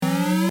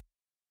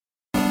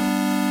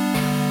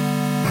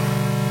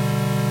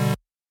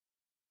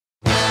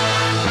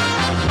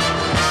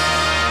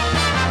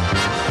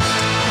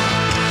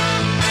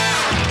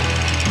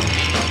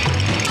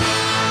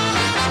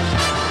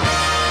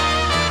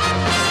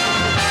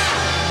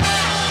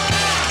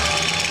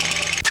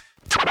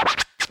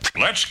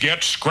Let's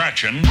get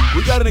scratching.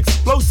 We got an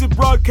explosive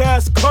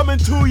broadcast coming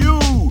to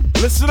you.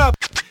 Listen up.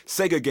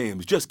 Sega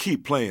games, just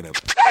keep playing them.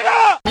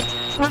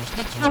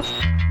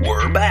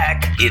 We're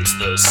back. It's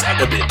the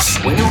Segabit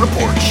Swinger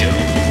Report Show.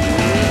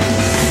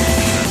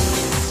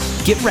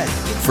 Get ready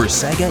for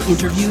Sega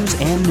interviews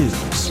and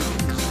news.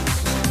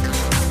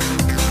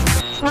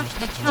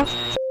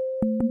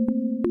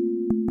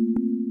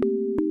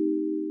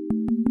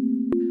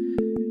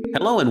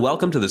 Hello and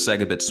welcome to the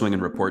Segabit Swing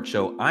and Report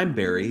Show. I'm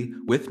Barry.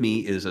 With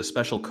me is a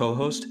special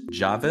co-host,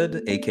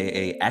 Javed,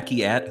 aka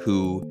Akiat,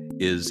 who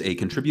is a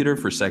contributor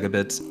for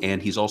Segabit,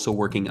 and he's also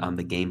working on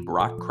the game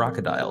Brock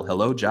Crocodile.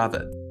 Hello,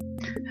 Javed.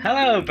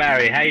 Hello,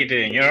 Barry. How you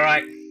doing? You all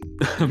right?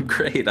 I'm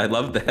great. I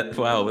love that.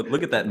 Wow,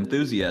 look at that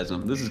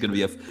enthusiasm. This is going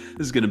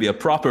to be a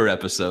proper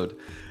episode.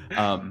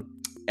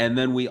 And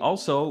then we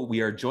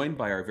are joined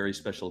by our very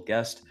special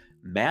guest,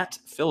 Matt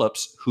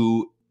Phillips,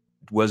 who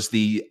was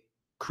the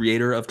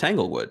creator of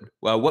Tanglewood.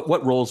 Well,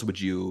 what roles would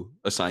you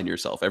assign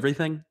yourself?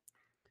 Everything?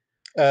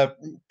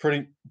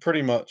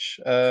 Pretty much.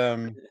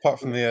 Apart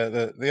from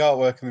the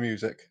artwork and the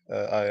music,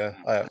 I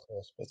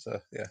outsource,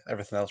 but yeah,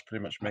 everything else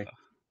pretty much me.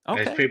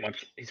 Okay.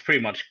 He's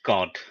pretty much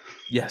God.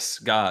 Yes,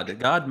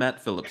 God.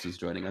 Matt Phillips is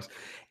joining us.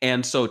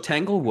 And so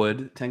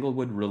Tanglewood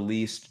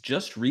released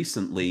just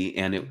recently,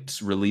 and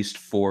it's released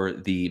for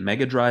the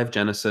Mega Drive,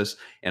 Genesis,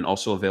 and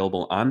also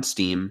available on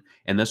Steam.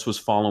 And this was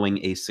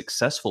following a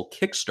successful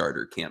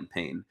Kickstarter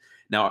campaign.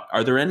 Now,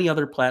 are there any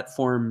other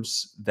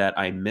platforms that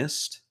I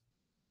missed?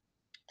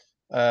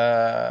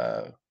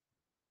 Let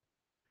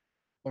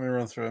me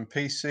run through them.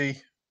 PC,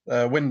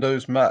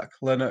 Windows, Mac,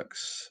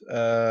 Linux,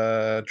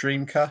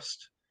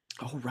 Dreamcast.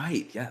 Oh,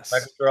 right. Yes.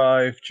 Mega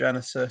Drive,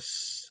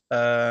 Genesis,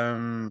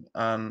 and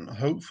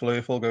hopefully,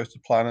 if all goes to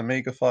plan,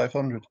 Amiga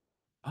 500.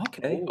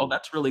 Okay. Ooh. Oh,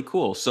 that's really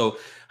cool. So,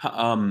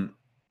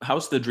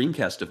 how's the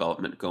Dreamcast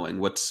development going?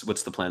 What's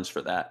the plans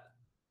for that?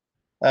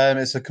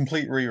 It's a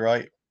complete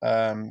rewrite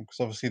because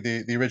obviously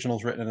the original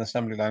is written in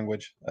assembly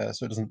language,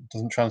 so it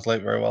doesn't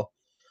translate very well,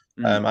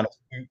 and it's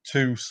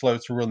too slow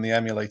to run the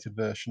emulated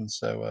version.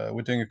 So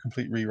we're doing a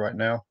complete rewrite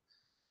now.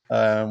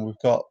 We've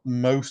got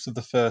most of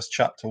the first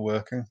chapter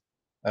working.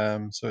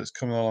 So it's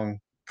coming along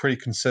pretty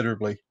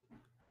considerably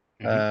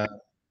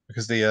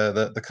because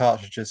the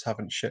cartridges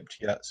haven't shipped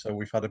yet. So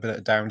we've had a bit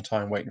of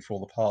downtime waiting for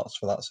all the parts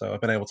for that. So I've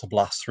been able to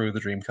blast through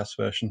the Dreamcast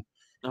version.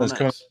 Oh, it's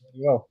coming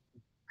really well.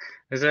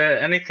 Is there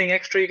anything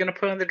extra you're going to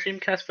put on the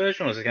Dreamcast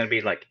version, or is it going to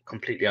be like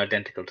completely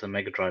identical to the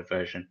Mega Drive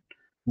version?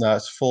 No,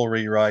 it's full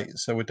rewrite.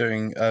 So we're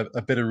doing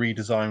a bit of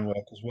redesign work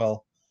as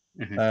well.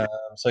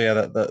 So yeah,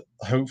 that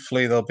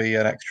hopefully there'll be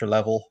an extra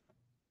level.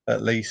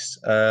 At least,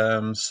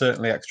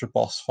 certainly extra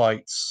boss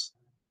fights.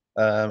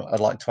 I'd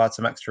like to add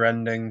some extra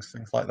endings,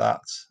 things like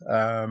that.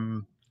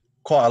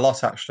 Quite a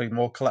lot, actually.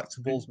 More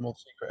collectibles, more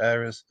secret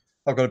areas.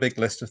 I've got a big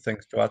list of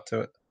things to add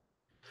to it.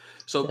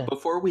 So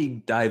before we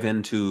dive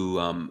into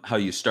how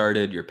you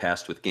started, your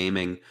past with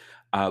gaming,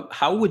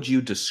 how would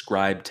you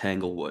describe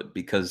Tanglewood?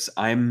 Because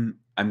I'm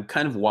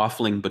kind of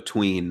waffling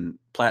between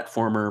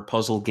platformer,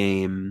 puzzle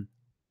game.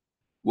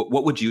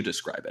 What would you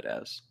describe it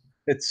as?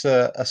 It's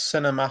a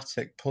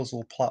cinematic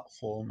puzzle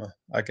platformer,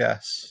 I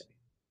guess.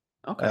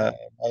 Okay.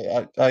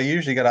 I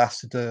usually get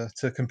asked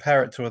to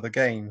compare it to other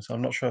games.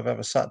 I'm not sure I've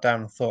ever sat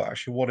down and thought,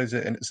 actually, what is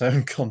it in its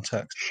own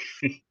context?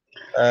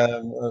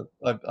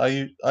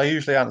 I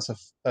usually answer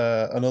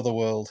Another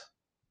World.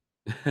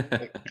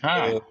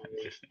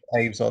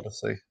 Abe's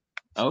Odyssey.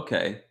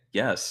 Okay.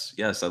 Yes,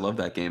 I love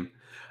that game.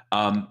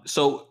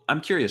 So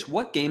I'm curious,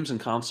 what games and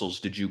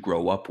consoles did you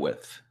grow up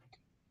with?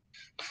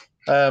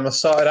 I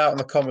started out on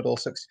the Commodore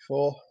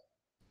 64.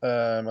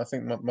 I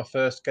think my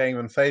first game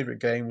and favorite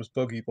game was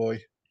Buggy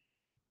Boy.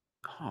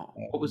 Oh,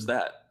 what was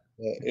that?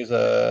 It was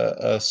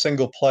a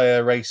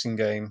single-player racing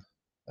game.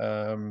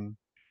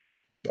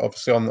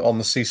 Obviously, on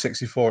the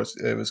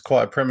C64, it was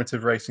quite a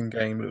primitive racing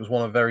game, but it was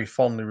one I very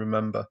fondly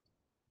remember.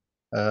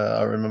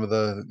 I remember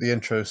the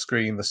intro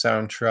screen, the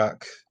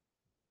soundtrack.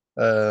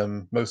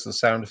 Most of the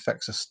sound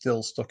effects are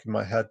still stuck in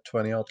my head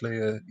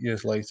 20-odd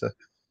years later.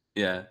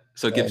 Yeah,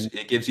 so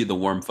it gives you the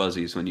warm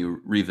fuzzies when you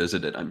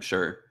revisit it, I'm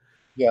sure.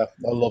 Yeah,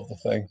 I love the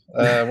thing.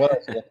 What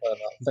else did I play?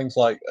 Things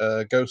like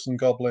Ghosts and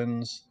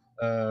Goblins,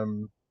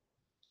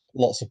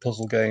 lots of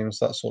puzzle games,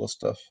 that sort of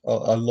stuff.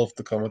 I love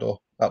the Commodore.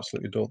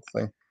 Absolutely adored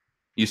the thing.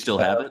 You still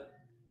have it?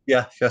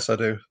 Yeah, yes, I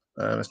do.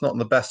 It's not in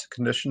the best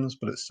conditions,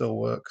 but it still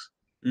works.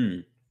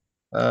 What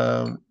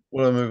do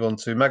I move on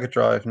to? Mega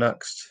Drive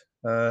next.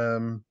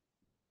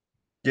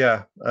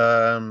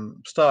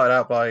 Started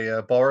out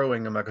by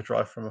borrowing a Mega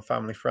Drive from a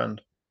family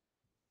friend,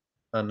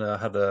 and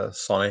had a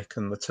Sonic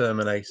and the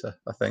Terminator.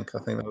 I think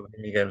that were the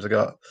mini games I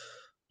got.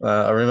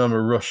 I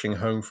remember rushing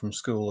home from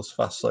school as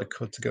fast as I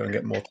could to go and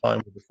get more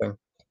time with the thing.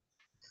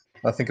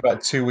 I think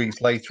about 2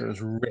 weeks later, it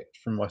was ripped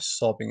from my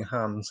sobbing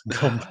hands and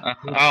gone.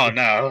 Oh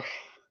no!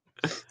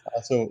 I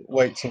had to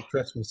wait till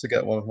Christmas to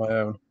get one of my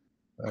own.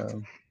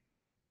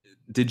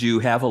 Did you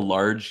have a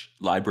large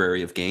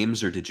library of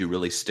games, or did you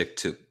really stick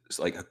to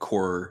like a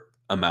core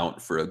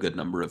amount for a good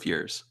number of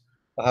years?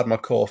 I had my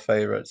core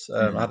favorites.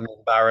 I Mhm. had an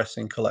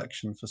embarrassing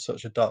collection for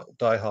such a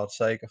die-hard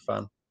Sega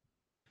fan.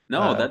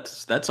 No, Um,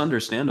 that's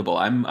understandable.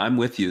 I'm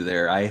with you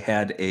there. I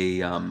had a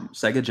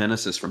Sega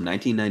Genesis from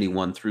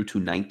 1991 through to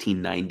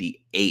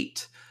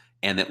 1998,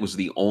 and it was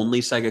the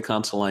only Sega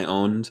console I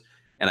owned,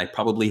 and I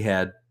probably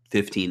had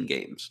 15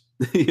 games.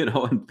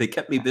 And they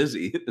kept me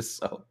busy.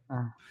 So,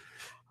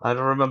 I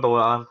don't remember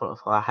where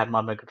I had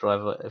my Mega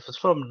Drive. If it's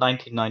from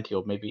 1990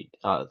 or maybe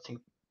I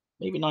think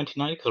maybe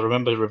 1990 because I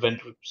remember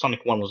Revenge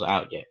Sonic 1 was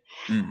out yet.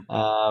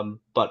 mm.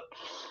 But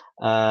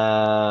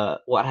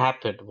what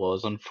happened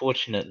was,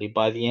 unfortunately,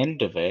 by the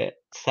end of it,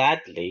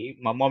 sadly,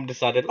 my mom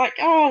decided, like,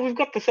 oh, we've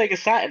got the Sega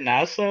Saturn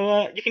now,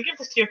 so you can give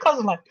this to your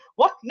cousin. Like,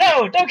 what?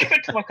 No, don't give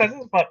it to my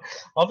cousins. But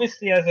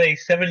obviously, as a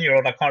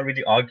 7-year-old, I can't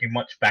really argue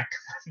much back to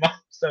my mom.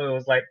 So it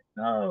was like,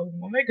 no,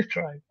 my Mega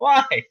Drive.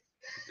 Why?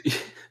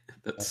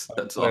 That's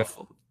Thankfully, I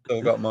awful.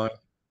 still got mine.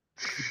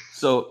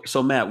 So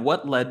Matt,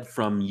 what led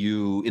from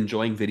you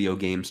enjoying video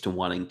games to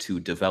wanting to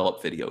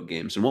develop video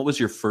games, and what was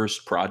your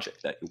first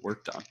project that you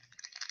worked on?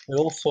 It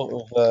all sort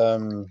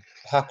of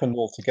happened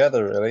all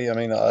together, really. I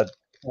mean,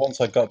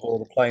 once I got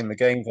bored of playing the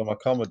games on my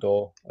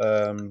Commodore,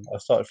 I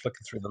started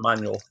flicking through the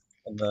manual,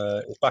 and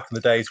it was back in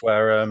the days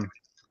where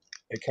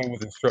it came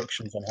with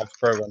instructions on how to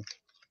program.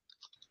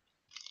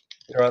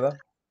 You right there?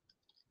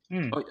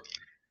 Hmm. Oh,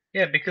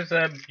 Yeah, because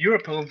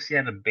Europe obviously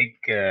had a big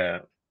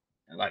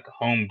like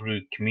homebrew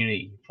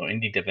community for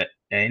indie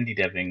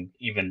deving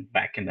even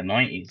back in the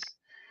 90s,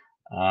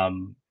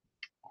 um,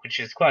 which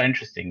is quite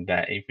interesting.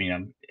 That if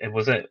it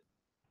was it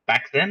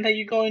back then that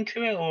you got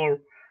into it, or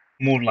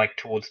more like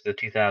towards the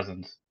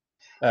 2000s.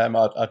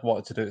 I'd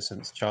wanted to do it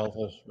since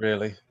childhood,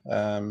 really,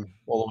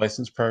 all the way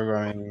since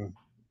programming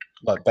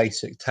like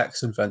basic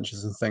text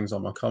adventures and things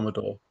on my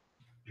Commodore.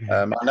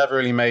 I never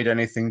really made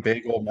anything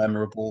big or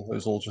memorable. It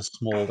was all just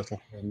small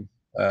little things.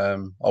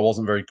 I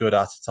wasn't very good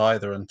at it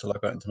either until I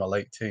got into my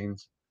late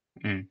teens.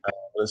 Mm. But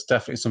it's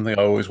definitely something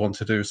I always wanted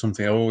to do,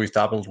 something I always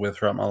dabbled with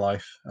throughout my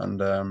life.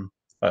 And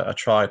I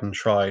tried and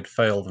tried,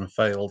 failed and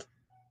failed.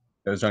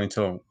 It was only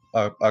until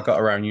I got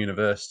around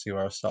university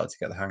where I started to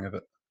get the hang of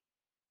it.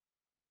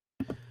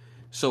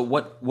 so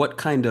what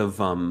kind of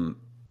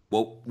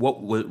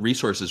what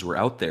resources were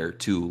out there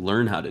to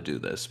learn how to do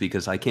this?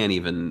 Because I can't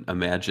even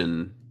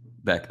imagine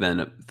back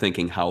then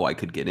thinking how I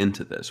could get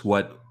into this.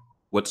 What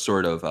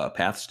sort of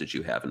paths did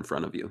you have in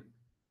front of you?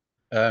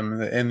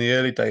 In the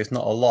early days,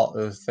 not a lot.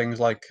 There was things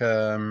like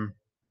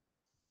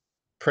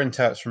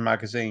printouts from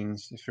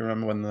magazines. If you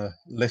remember when the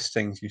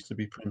listings used to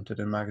be printed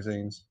in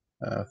magazines,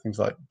 things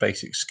like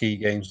basic ski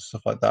games and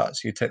stuff like that.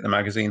 So you take the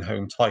magazine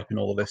home, type in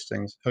all the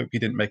listings, hope you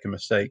didn't make a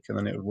mistake, and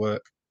then it would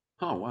work.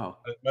 Oh wow.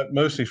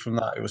 Mostly from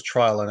that, it was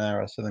trial and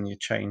error. So then you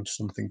change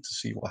something to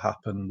see what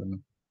happened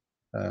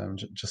and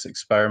just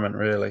experiment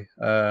really.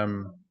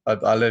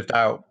 I lived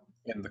out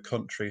in the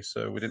country,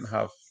 so I didn't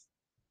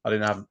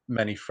have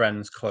many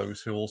friends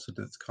close who also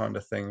did this kind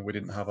of thing. We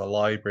didn't have a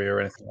library or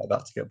anything like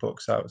that to get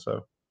books out.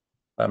 So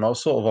I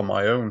was sort of on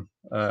my own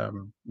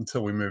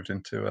until we moved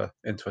into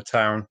a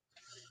town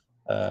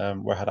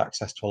where I had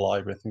access to a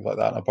library and things like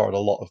that. And I borrowed a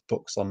lot of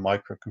books on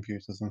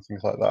microcomputers and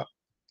things like that.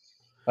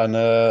 And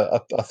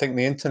I think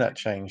the internet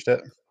changed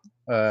it.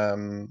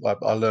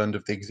 I learned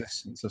of the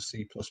existence of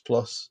C++.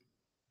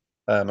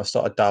 I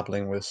started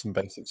dabbling with some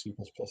basic C++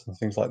 and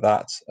things like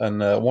that. And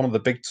one of the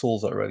big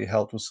tools that really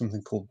helped was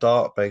something called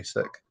Dart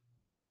Basic,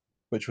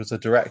 which was a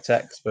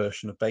DirectX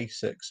version of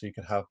Basic. So you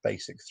could have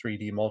basic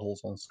 3D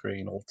models on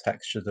screen, all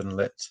textured and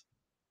lit,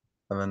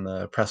 and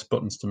then press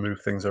buttons to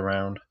move things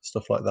around,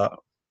 stuff like that.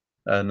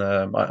 And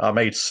I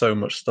made so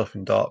much stuff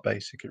in Dart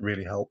Basic, it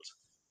really helped.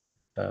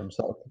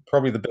 So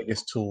probably the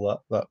biggest tool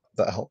that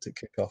helped it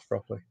kick off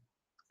properly.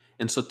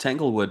 And so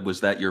Tanglewood, was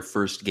that your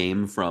first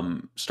game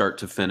from start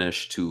to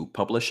finish to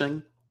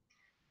publishing?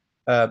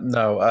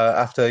 No,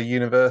 after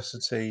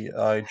university,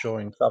 I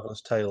joined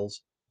Traveller's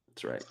Tales,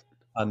 That's right.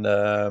 and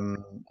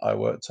I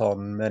worked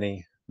on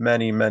many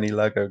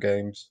Lego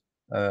games.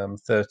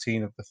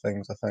 13 of the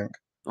things, I think.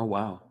 Oh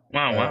wow.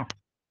 Wow, Uh, wow.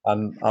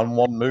 and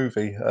one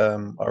movie. I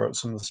wrote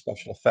some of the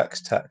special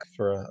effects tech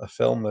for a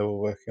film they were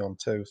working on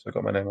too, so I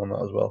got my name on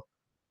that as well.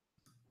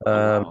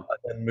 Oh wow. I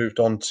then moved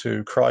on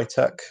to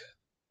Crytek,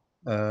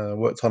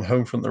 worked on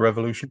Homefront: The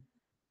Revolution,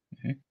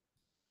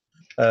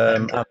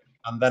 Mhm.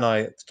 and then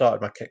I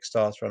started my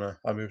Kickstarter and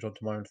I moved on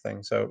to my own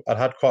thing. So I'd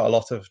had quite a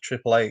lot of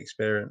AAA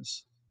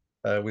experience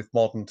with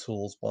modern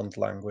tools, modern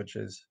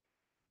languages.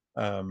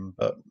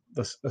 But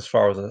as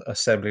far as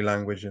assembly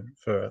language and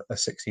for a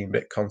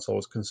 16-bit console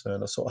was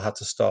concerned, I sort of had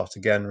to start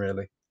again,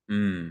 really.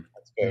 Mm. I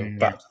had to go Yeah.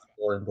 back to the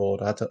drawing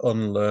board. I had to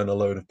unlearn a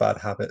load of bad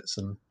habits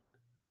and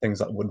things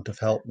that wouldn't have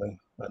helped me,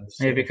 and Yeah,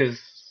 sort of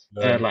because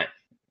learn. like,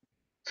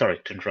 sorry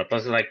to interrupt. I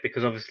was like,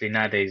 because obviously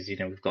nowadays,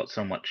 we've got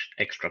so much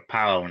extra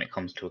power when it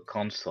comes to a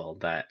console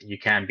that you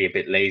can be a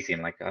bit lazy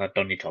and like, I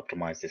don't need to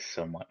optimize this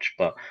so much.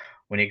 But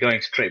when you're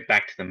going straight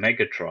back to the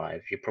Mega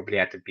Drive, you probably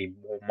have to be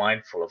more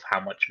mindful of how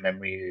much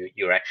memory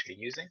you're actually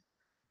using.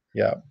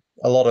 Yeah,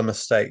 a lot of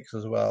mistakes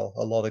as well,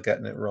 a lot of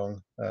getting it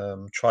wrong.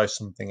 Try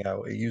something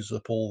out, it uses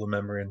up all the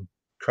memory and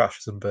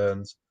crashes and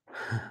burns.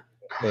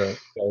 Go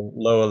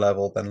lower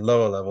level, then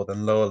lower level,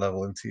 then lower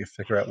level until you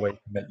figure out where you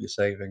can make your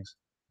savings.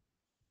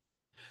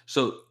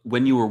 So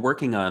when you were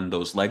working on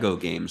those Lego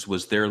games,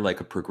 was there like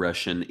a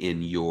progression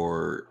in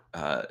your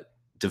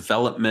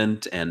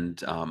development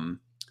and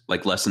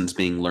like lessons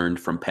being learned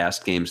from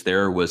past games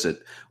there? Or was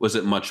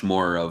it much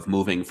more of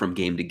moving from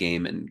game to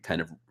game and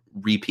kind of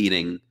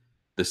repeating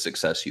the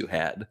success you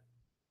had?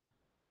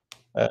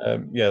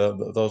 Yeah,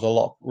 there was a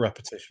lot of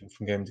repetition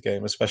from game to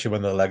game, especially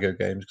when they're Lego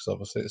games, because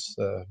obviously it's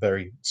a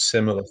very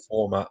similar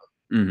format.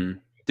 Mm-hmm.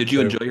 Did you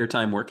So- enjoy your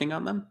time working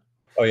on them?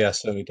 Oh yeah,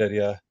 certainly did.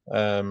 Yeah,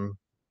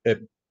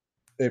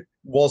 it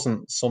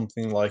wasn't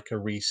something like a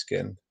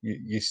reskin.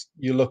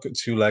 You look at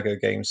two Lego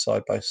games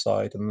side by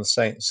side, and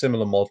the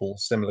similar model,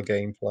 similar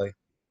gameplay,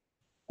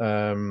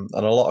 and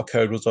a lot of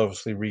code was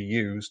obviously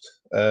reused.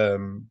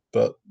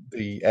 But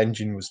the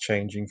engine was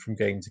changing from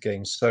game to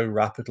game so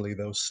rapidly.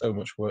 There was so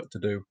much work to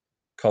do,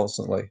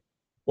 constantly,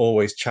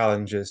 always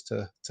challenges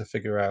to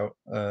figure out,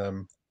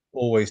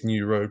 always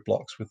new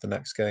roadblocks with the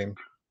next game.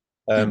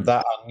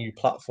 That and new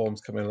platforms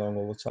coming along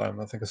all the time.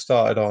 I think I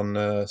started on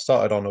a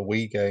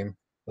Wii game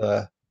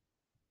there,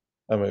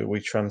 and we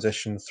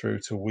transitioned through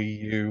to Wii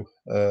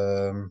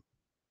U,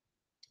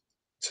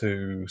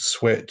 to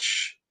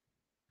Switch.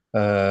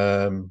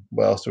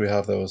 What else do we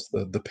have? There was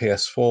the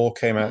PS4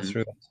 came out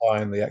through that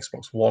time. The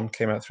Xbox One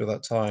came out through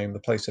that time. The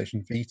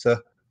PlayStation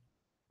Vita,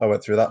 I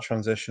went through that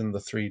transition. The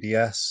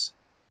 3DS.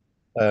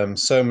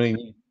 So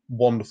many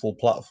wonderful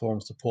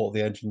platforms to port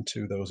the engine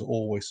to. There was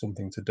always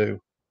something to do.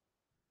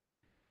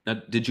 Now,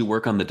 did you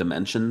work on the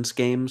Dimensions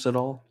games at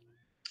all?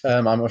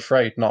 I'm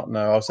afraid not.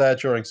 No, I was there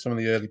during some of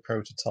the early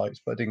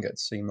prototypes, but I didn't get to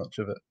see much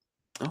of it.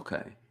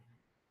 Okay.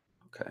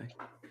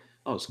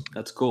 Oh,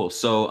 that's cool.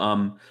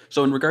 So,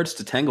 so in regards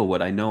to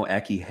Tanglewood, I know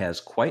Aki has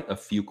quite a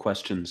few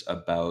questions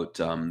about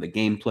the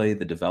gameplay,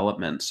 the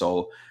development.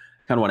 So,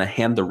 kind of want to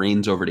hand the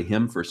reins over to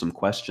him for some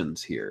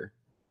questions here.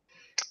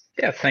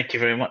 Yeah, thank you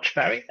very much,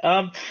 Barry.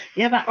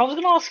 Yeah, Matt, I was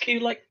going to ask you,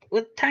 like,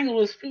 with Tangle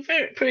was a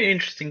pretty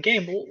interesting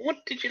game. But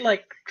what did you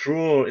like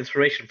draw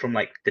inspiration from,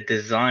 like the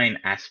design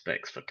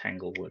aspects for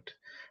Tanglewood?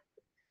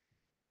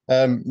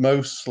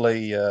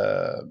 Mostly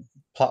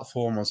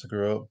platformers I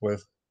grew up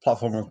with.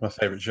 Platformer was my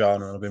favorite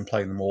genre, and I've been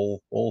playing them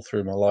all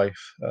through my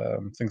life.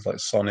 Things like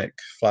Sonic,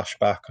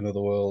 Flashback,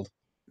 Another World.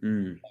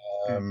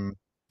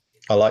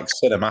 I like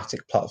cinematic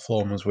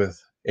platformers with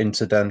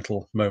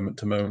incidental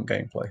moment-to-moment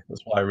gameplay.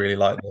 That's why I really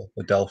like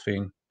the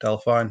Delphine.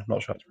 I'm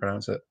not sure how to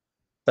pronounce it.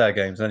 Their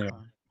games, anyway.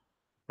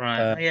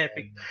 Right. Yeah.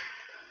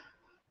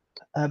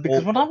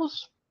 Because when I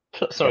was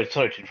sorry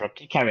to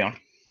interrupt you. Carry on.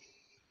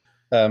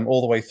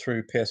 All the way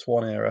through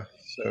PS1 era.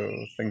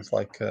 So things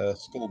like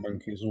Skull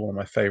Monkeys were one of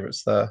my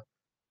favorites there.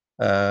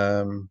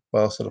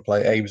 What else did I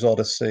play? Abe's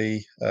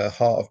Odyssey,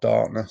 Heart of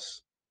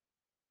Darkness,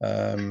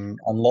 and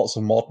lots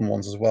of modern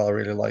ones as well. I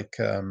really like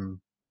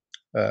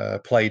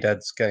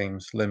Playdead's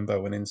games,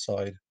 Limbo and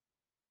Inside,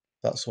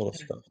 that sort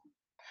of stuff.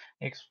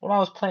 Because when I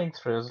was playing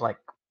through, it was like,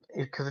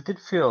 because it did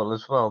feel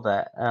as well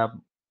that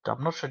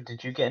I'm not sure.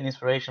 Did you get any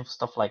inspiration for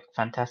stuff like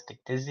Fantastic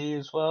Dizzy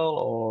as well,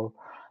 or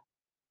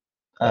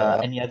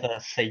any other,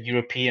 say,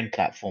 European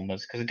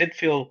platformers? Because it did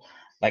feel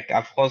like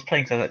I was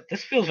playing, so like,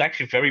 this feels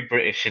actually very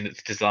British in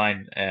its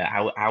design,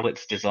 how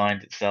it's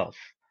designed itself.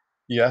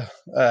 Yeah,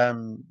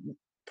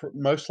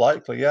 most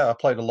likely. Yeah, I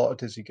played a lot of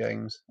Dizzy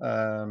games.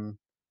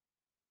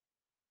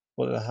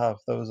 What did I have?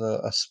 There was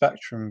a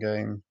Spectrum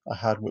game I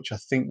had, which I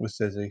think was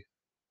Dizzy.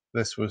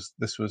 This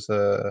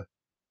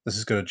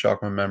is going to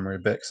jog my memory a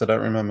bit because I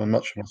don't remember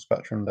much of my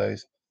Spectrum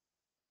days.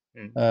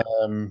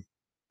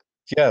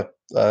 Yeah,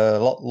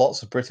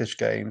 lots of British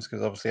games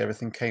because obviously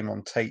everything came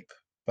on tape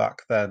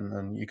back then,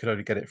 and you could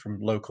only get it from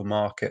local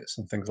markets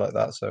and things like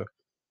that. So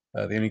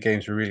the only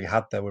games we really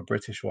had there were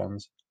British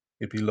ones.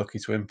 You'd be lucky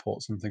to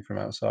import something from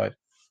outside.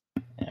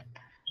 Yeah,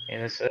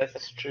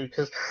 that's true.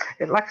 Because,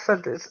 like I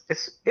said,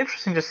 it's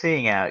interesting just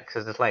seeing it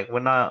because it's like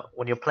when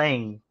you're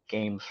playing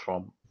games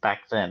from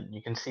back then,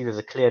 you can see there's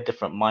a clear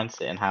different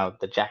mindset in how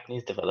the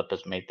Japanese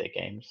developers made their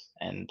games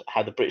and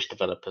how the British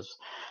developers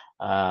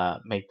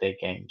made their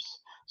games.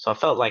 So I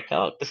felt like,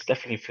 oh, this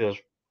definitely feels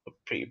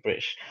pretty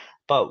British.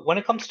 But when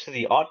it comes to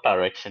the art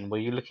direction, were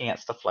you looking at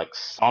stuff like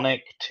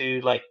Sonic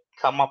to like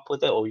come up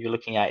with it, or you're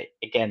looking at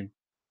again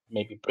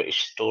maybe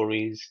British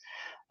stories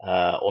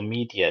or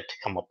media to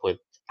come up with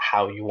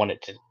how you want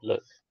it to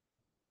look?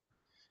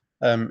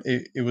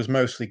 It was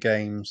mostly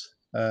games.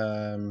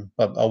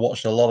 But I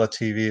watched a lot of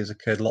TV as a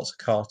kid, lots of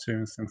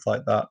cartoons, things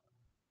like that.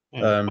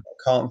 I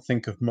can't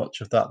think of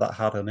much of that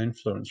had an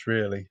influence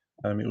really.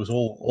 It was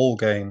all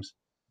games.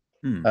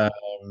 I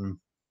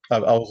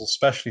was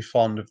especially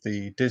fond of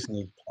the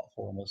Disney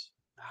platformers,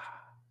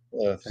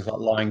 things like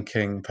Lion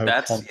King,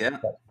 Pocahontas.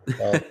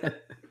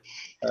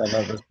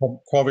 There's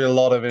probably a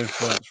lot of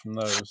influence from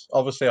those.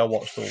 Obviously, I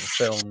watched all the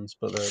films,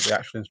 but the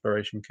actual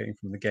inspiration came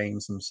from the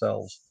games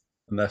themselves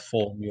and their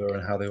formula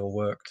and how they all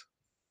worked.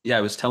 Yeah,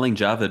 I was telling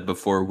Javed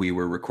before we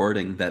were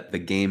recording that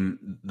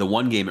the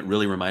one game it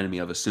really reminded me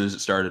of as soon as it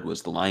started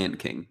was The Lion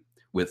King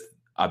with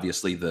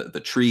obviously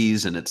the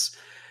trees, and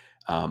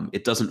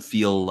it doesn't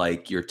feel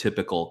like your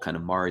typical kind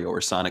of Mario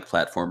or Sonic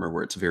platformer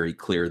where it's very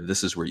clear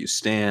this is where you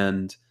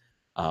stand.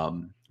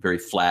 Very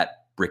flat,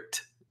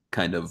 bricked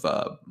kind of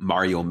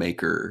Mario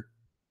Maker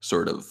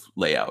sort of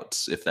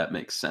layouts, if that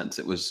makes sense.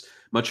 It was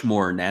much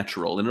more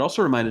natural, and it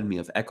also reminded me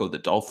of Echo the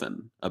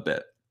Dolphin a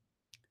bit.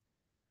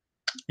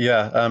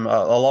 Yeah, a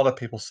lot of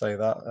people say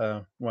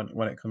that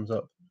when it comes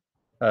up.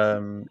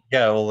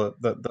 Yeah, well,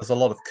 there's a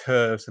lot of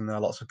curves in there,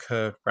 lots of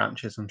curved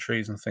branches and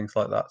trees and things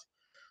like that.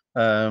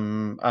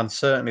 And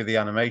certainly the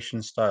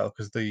animation style,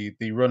 because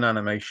the run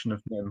animation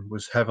of Nim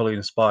was heavily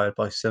inspired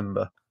by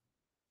Simba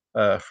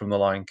from The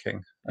Lion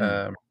King.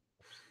 I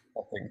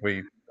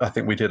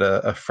think we did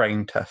a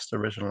frame test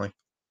originally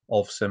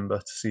of Simba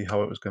to see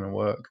how it was going to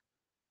work.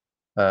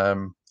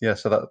 Yeah,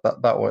 so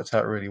that worked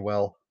out really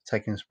well,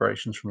 taking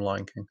inspirations from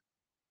Lion King.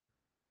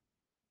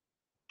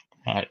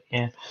 Right,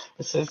 yeah,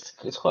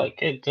 it's quite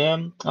good.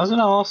 I was going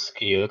to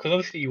ask you because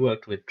obviously you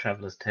worked with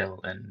Traveler's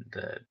Tale and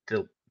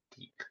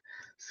Deep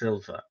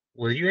Silver.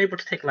 Were you able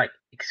to take like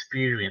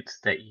experience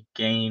that you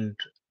gained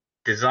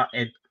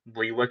design?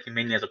 Were you working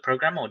mainly as a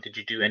programmer, or did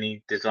you do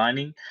any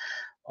designing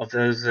of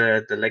those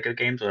the Lego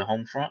games or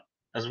Homefront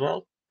as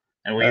well?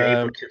 And were you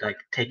able to like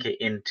take it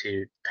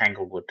into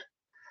Tanglewood?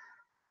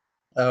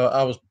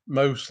 I was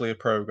mostly a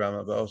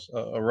programmer, but I was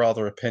a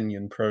rather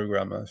opinion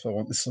programmer. If I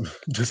wanted some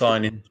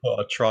design input,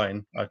 I'd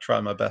try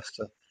my best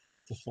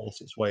to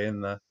force its way in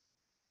there.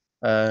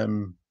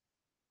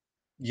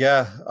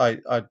 Yeah,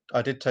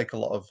 I did take a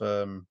lot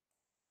of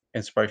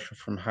inspiration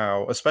from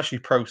how, especially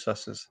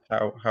processes,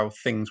 how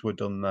things were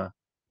done there.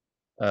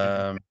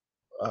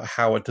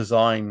 How a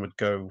design would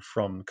go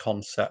from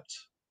concept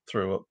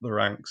through up the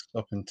ranks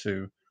up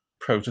into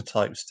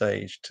prototype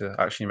stage to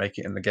actually make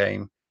it in the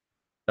game.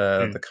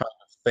 The kind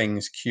of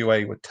things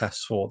QA would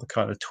test for, the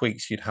kind of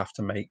tweaks you'd have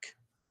to make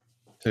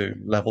to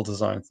level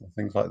designs and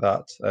things like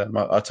that.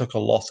 I took a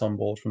lot on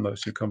board from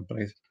those two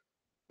companies,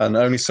 and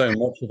only so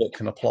much of it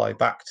can apply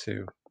back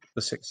to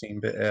the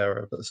 16-bit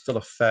era, but there's still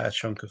a fair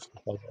chunk of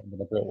stuff I'm going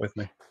to brought with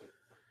me.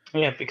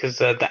 Yeah, because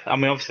I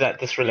mean, obviously, that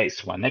this relates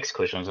to my next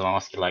question. I was going to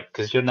ask you, like,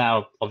 because you're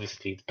now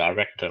obviously the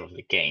director of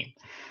the game,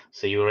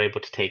 so you were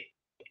able to take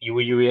you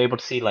were able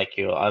to see like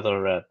your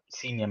other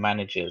senior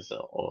managers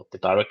or the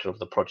director of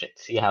the project,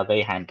 see how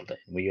they handled it.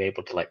 Were you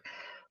able to like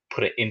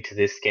put it into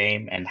this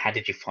game, and how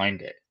did you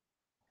find it?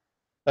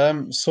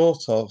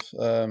 Sort of.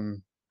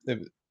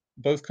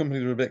 Both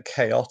companies were a bit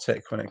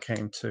chaotic when it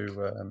came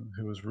to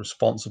who was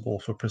responsible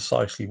for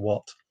precisely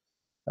what.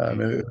 It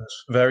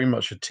was very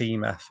much a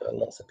team effort.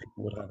 Lots of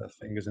people would have their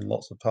fingers in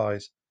lots of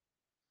pies.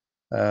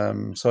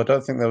 So I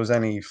don't think there was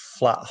any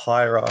flat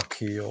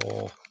hierarchy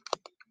or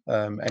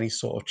any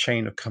sort of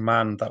chain of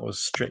command that was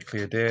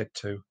strictly adhered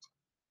to.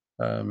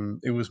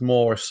 It was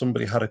more if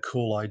somebody had a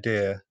cool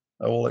idea,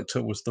 all it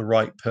took was the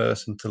right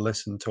person to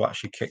listen to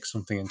actually kick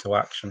something into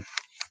action.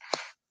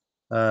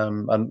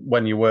 And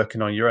when you're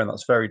working on your own,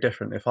 that's very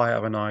different. If I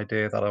have an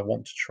idea that I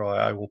want to try,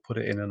 I will put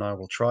it in and I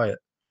will try it.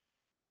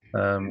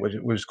 Which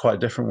is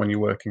quite different when you're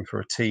working for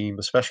a team,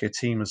 especially a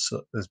team as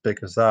big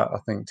as that. I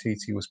think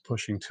TT was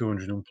pushing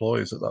 200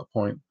 employees at that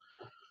point.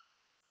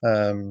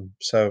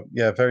 So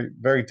yeah, very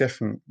very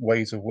different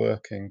ways of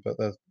working, but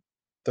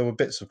there were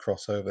bits of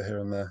crossover here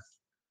and there.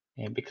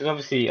 Yeah, because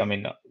obviously, I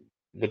mean,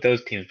 with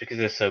those teams, because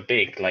they're so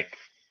big, like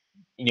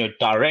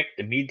direct,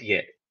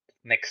 immediate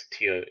next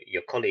to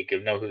your colleague,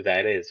 you'll know who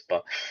that is.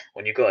 But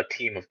when you got a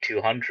team of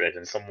 200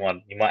 and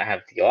someone, you might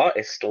have the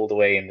artist all the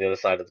way in the other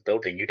side of the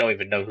building, you don't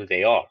even know who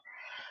they are.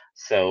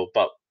 So,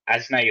 but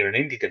as now you're an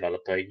indie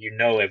developer, you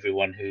know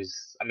everyone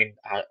who's. I mean,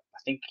 I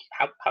think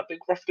how big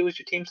roughly was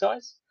your team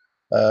size?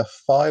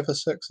 5 or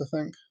 6, I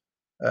think.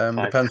 Five.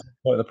 Depends on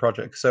the point of the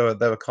project. So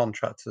they were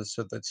contractors,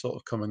 so they'd sort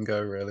of come and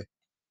go, really.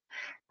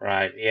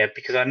 Right, yeah,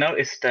 because I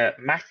noticed that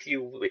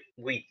Matthew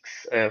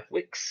Wicks,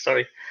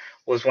 sorry,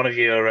 was one of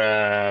your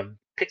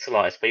pixel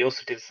artists, but he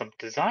also did some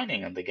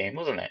designing on the game,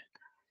 wasn't it?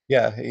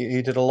 Yeah,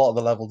 he did a lot of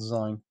the level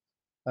design.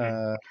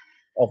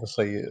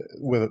 Obviously,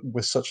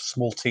 with such a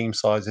small team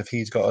size, if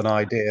he's got an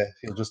idea,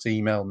 he'll just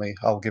email me.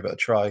 I'll give it a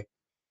try.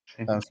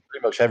 So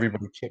pretty much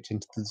everybody chipped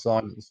into the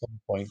design at some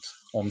point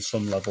on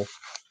some level.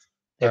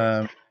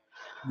 Yep.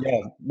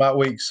 Yeah, Matt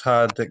Weeks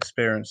had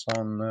experience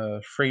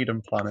on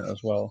Freedom Planet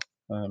as well.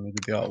 He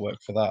did the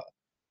artwork for that.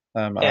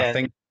 And I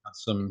think he had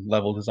some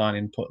level design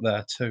input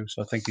there too.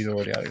 So I think he'd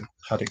already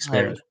had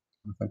experience.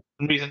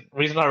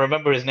 Reason I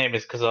remember his name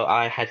is because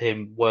I had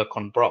him work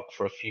on Brock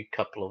for a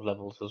couple of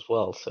levels as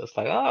well. So it's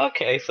like, oh,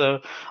 okay. So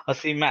I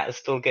see Matt is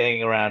still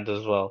getting around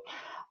as well.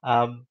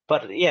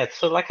 But yeah,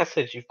 so like I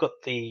said, you've got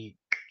the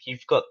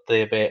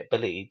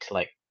ability to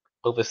like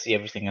oversee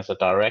everything as a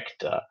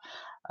director.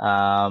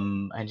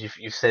 And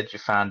you've said you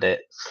found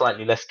it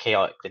slightly less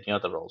chaotic than the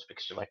other roles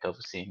because you like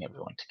overseeing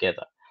everyone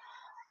together.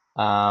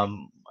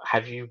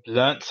 Have you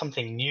learned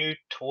something new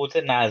towards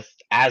it now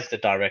as the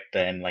director,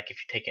 and like if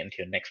you take it into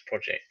your next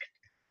project?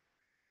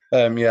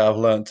 Yeah, I've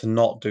learned to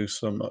not do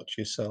so much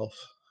yourself.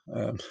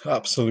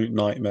 Absolute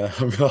nightmare.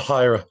 I'm going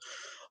to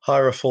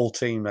hire a full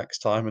team next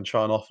time and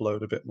try and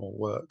offload a bit more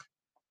work.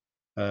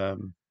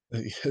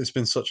 It's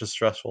been such a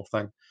stressful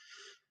thing.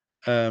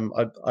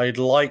 I'd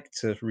like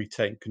to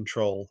retain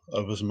control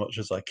of as much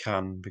as I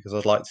can because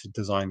I'd like to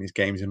design these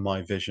games in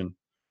my vision.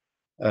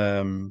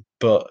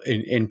 But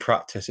in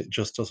practice, it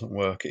just doesn't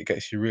work. It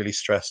gets you really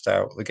stressed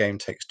out. The game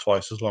takes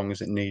twice as long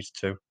as it needs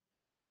to.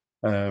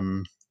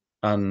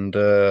 And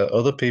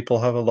other people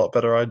have a lot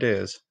better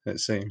ideas, it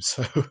seems.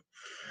 So,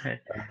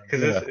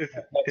 Because yeah, it's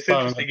next time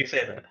I'm interesting you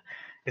say that.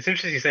 It's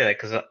interesting you say that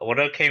because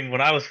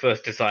when I was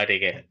first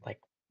deciding it, like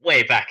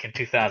way back in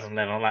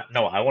 2011, I'm like,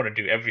 no, I want to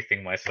do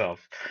everything myself.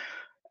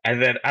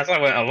 And then as I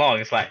went along,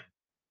 it's like,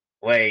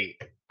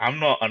 wait, I'm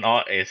not an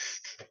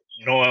artist,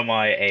 nor am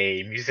I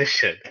a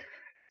musician.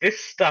 This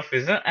stuff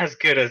isn't as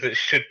good as it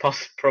should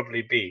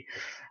probably be.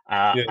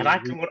 yeah, And I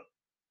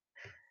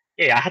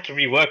had to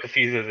rework a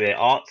few of the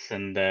arts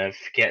and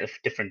get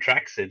different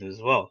tracks in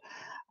as well.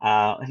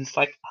 And it's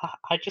like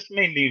I just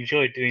mainly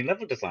enjoy doing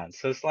level design.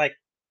 So it's like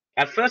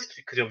at first,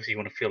 because obviously you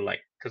want to feel like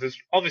because it's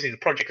obviously the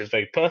project is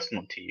very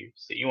personal to you,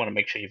 so you want to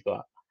make sure you've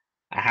got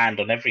a hand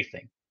on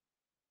everything.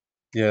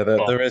 yeah.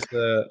 But There is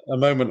a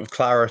moment of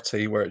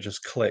clarity where it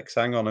just clicks.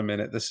 Hang on a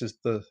minute. This is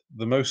the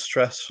most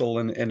stressful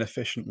and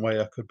inefficient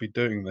way I could be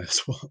doing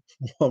this. What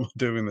am I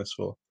doing this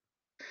for?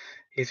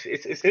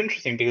 it's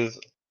interesting because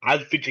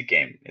as video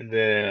game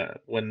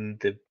when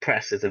the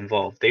press is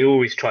involved, they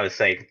always try to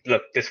say,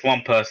 look, this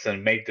one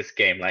person made this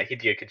game, like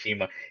Hideo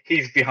Kojima,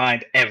 he's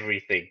behind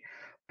everything.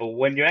 But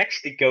when you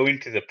actually go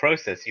into the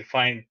process, you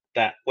find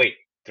that wait,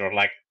 there are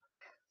like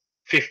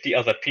 50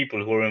 other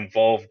people who are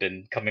involved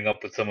in coming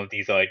up with some of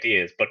these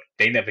ideas, but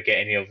they never get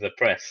any of the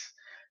press.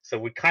 So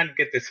we kind of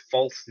get this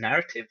false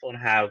narrative on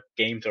how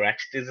games are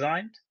actually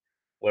designed,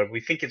 where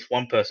we think it's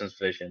one person's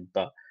vision,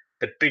 but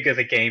the bigger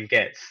the game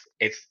gets,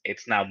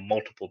 it's now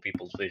multiple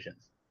people's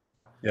visions.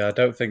 Yeah, I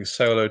don't think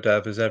solo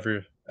dev is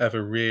ever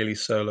really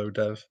solo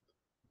dev.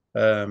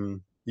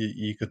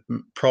 You could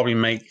probably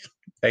make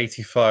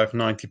 85,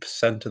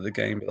 90% of the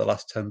game, but the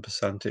last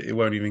 10%, it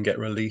won't even get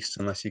released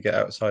unless you get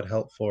outside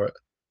help for it.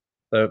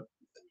 So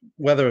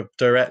whether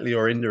directly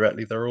or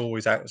indirectly, there are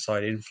always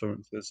outside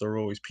influences. There are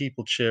always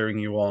people cheering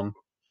you on.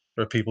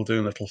 There are people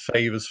doing little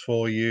favors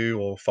for you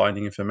or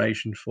finding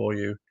information for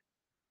you.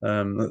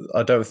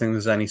 I don't think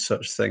there's any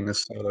such thing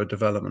as solo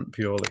development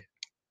purely.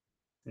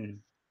 Mm.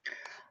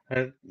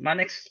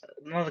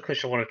 Another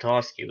question I wanted to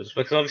ask you was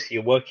because obviously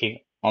you're working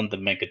on the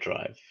Mega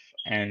Drive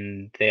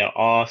and there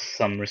are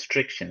some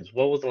restrictions.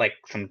 What was like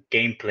some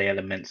gameplay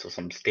elements or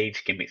some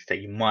stage gimmicks that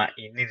you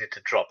needed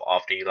to drop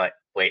after you like,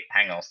 wait,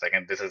 hang on a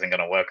second, this isn't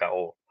gonna work at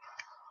all?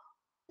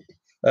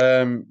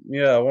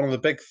 Yeah, one of the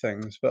big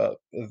things, but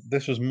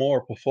this was more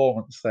a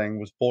performance thing,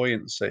 was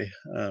buoyancy.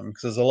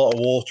 Because there's a lot of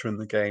water in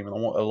the game, and I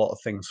want a lot of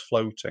things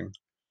floating.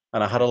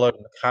 And I had a load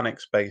of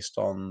mechanics based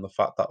on the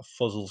fact that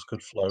fuzzles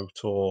could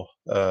float, or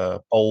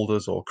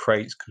boulders or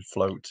crates could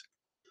float,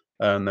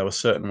 and there were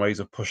certain ways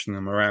of pushing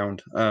them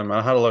around.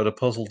 I had a load of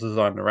puzzle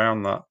designed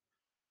around that,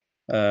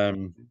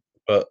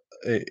 but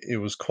it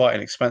was quite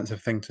an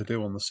expensive thing to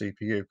do on the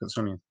CPU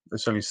because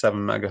it's only 7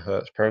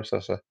 megahertz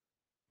processor.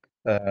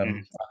 Mm.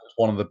 That was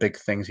one of the big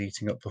things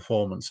eating up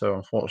performance. So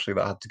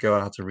unfortunately, that had to go.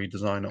 I had to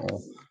redesign it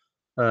all.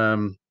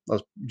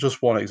 That's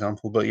just one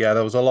example, but yeah,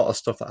 there was a lot of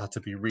stuff that had to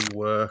be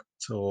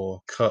reworked or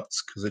cut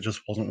because it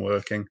just wasn't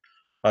working,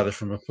 either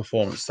from a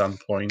performance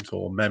standpoint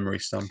or memory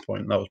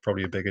standpoint. That was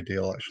probably a bigger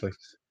deal actually.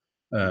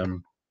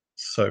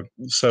 So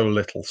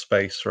little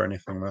space for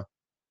anything there.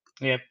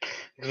 Yeah,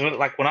 because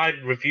like when I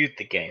reviewed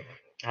the game,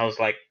 I was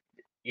like,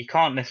 you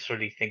can't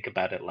necessarily think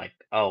about it like,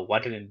 oh, why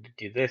didn't it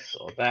do this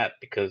or that?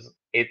 Because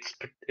it's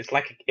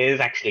like it is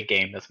actually a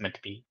game that's meant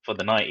to be for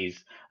the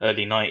 90s,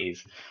 early 90s.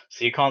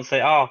 So you can't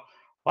say, oh,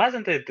 why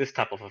isn't there this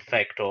type of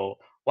effect or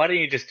why don't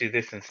you just do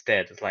this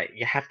instead? It's like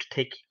I had to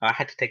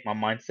take my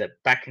mindset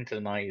back into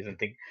the 90s and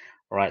think,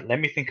 all right,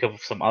 let me think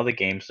of some other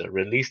games that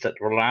released at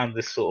around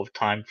this sort of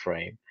time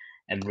frame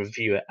and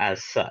review it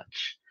as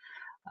such.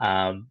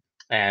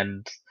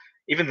 And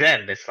even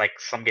then, it's like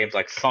some games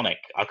like Sonic.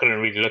 I couldn't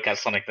really look at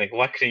Sonic and think,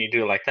 why couldn't you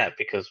do it like that?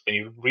 Because when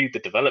you read the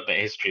development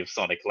history of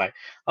Sonic, like,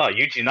 oh,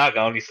 Yuji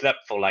Naga only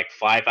slept for like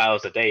 5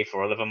 hours a day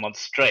for 11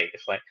 months straight.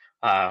 It's like,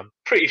 I'm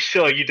pretty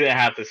sure you didn't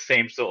have the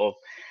same sort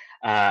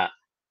of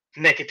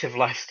negative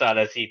lifestyle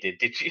as he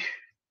did you?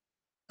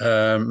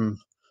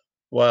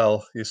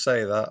 Well, you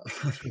say that.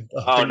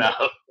 I Oh think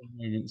no.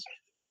 moments.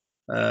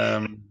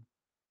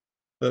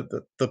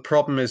 The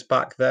problem is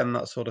back then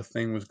that sort of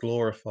thing was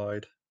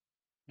glorified.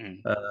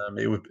 Mm.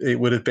 It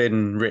would have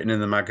been written in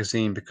the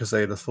magazine because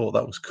they'd have thought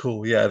that was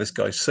cool. Yeah, this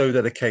guy's so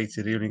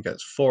dedicated. He only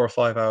gets 4 or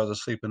 5 hours of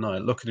sleep a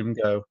night. Look at him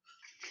go.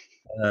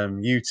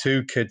 You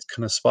too, kids,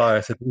 can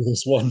aspire to do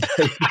this one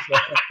day.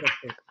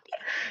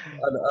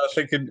 And I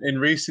think in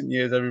recent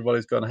years,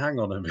 everybody's gone, hang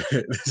on a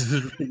minute, this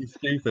is really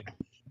stupid.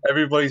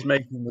 Everybody's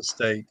making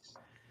mistakes.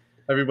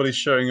 Everybody's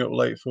showing up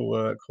late for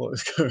work. What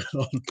is going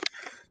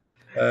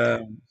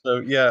on? So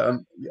yeah,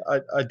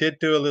 I did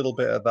do a little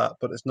bit of that,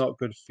 but it's not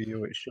good for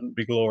you. It shouldn't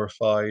be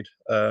glorified.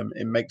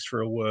 It makes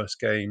for a worse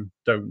game.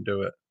 Don't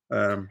do it.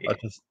 I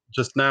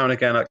just now and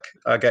again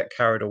I get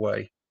carried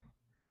away,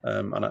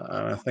 and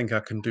I think I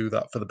can do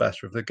that for the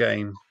better of the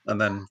game, and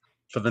then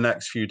for the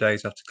next few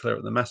days I have to clear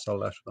up the mess I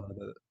left when I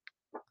did it.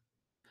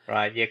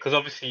 Right, yeah, because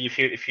obviously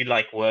if you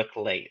like work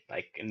late,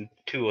 like in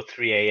 2 or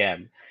 3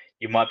 a.m.,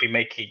 you might be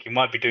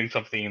doing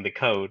something in the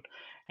code,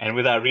 and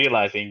without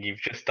realizing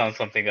you've just done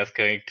something that's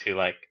going to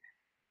like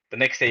the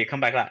next day you come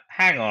back like,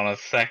 hang on a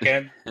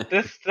second,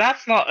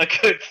 that's not a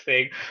good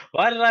thing.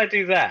 Why did I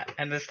do that?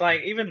 And it's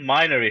like even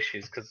minor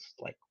issues, because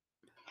like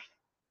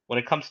when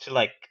it comes to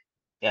like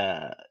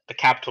the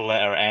capital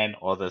letter N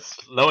or the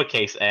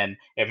lowercase n,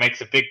 it makes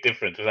a big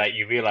difference without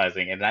you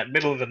realizing. In that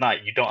middle of the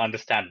night, you don't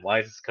understand why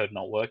is this code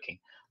not working,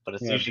 but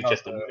it's Yeah, usually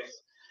just a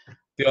miss.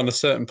 beyond a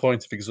certain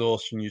point of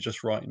exhaustion, you're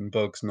just writing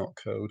bugs, not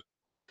code.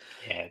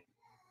 Yeah.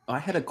 I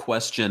had a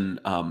question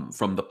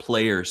from the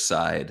player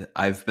side.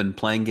 I've been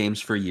playing games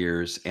for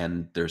years,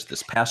 and there's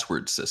this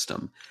password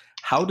system.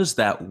 How does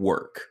that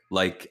work?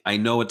 Like, I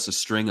know it's a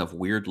string of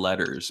weird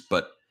letters,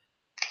 but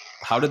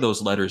how do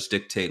those letters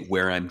dictate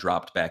where I'm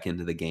dropped back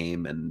into the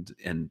game and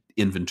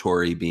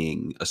inventory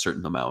being a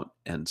certain amount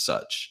and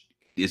such?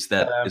 Is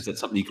that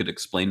something you could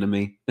explain to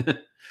me?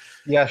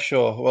 Yeah,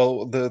 sure.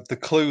 Well, the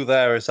clue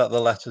there is that the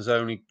letters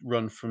only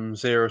run from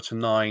 0 to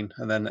 9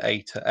 and then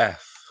A to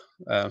F.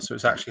 So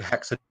it's actually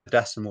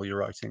hexadecimal you're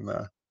writing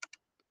there.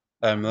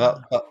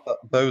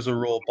 Those are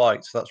raw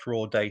bytes. That's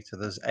raw data.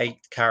 There's 8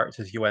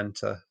 characters you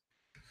enter,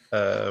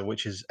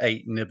 which is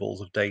 8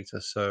 nibbles of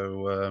data.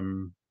 So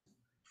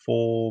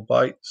 4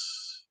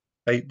 bytes,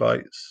 8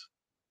 bytes.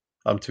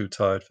 I'm too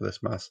tired for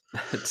this math.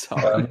 It's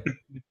hard.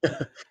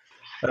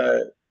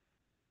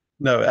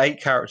 No,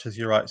 8 characters.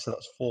 You're right. So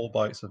that's 4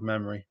 bytes of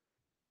memory.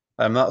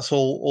 That's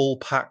all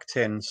packed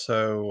in.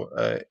 So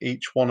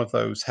each one of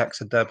those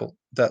hexadecimal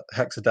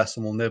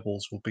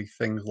nibbles will be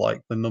things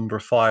like the number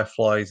of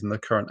fireflies in the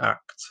current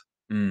act.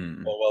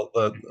 Mm. Well,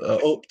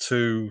 up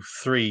to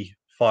 3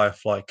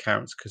 firefly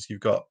counts because you've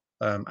got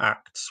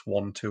acts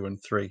 1, 2,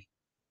 and 3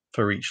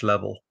 for each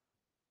level.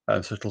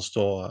 So it'll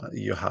store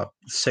you have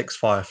 6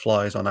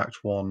 fireflies on Act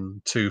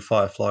 1, 2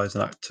 fireflies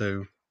on Act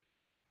 2,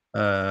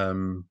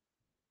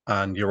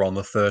 and you're on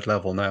the 3rd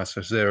level now,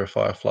 so 0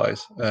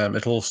 fireflies.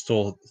 It'll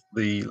store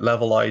the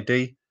level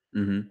ID.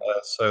 Mm-hmm.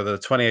 So the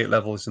 28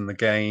 levels in the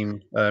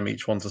game,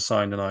 each one's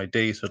assigned an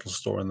ID, so it'll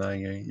store in there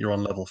you're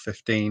on level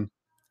 15.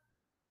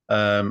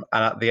 And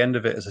at the end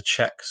of it is a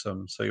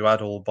checksum, so you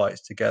add all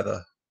bytes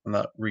together, and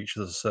that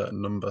reaches a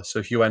certain number. So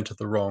if you enter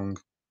the wrong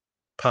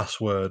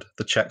password,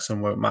 the checksum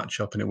won't match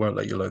up, and it won't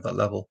let you load that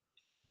level.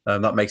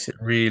 That makes it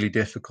really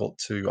difficult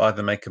to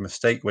either make a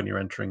mistake when you're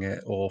entering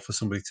it, or for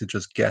somebody to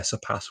just guess a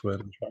password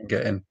and try and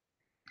get in.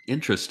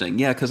 Interesting.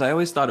 Yeah, because I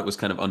always thought it was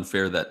kind of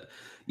unfair that,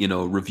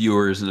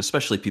 reviewers and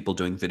especially people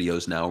doing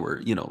videos now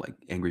where, like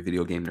Angry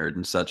Video Game Nerd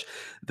and such,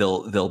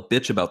 they'll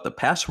bitch about the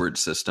password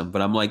system,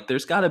 but I'm like,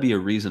 there's got to be a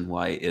reason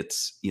why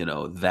it's,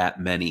 that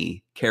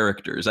many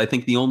characters. I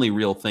think the only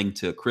real thing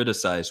to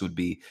criticize would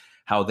be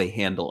how they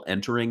handle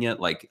entering it,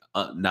 like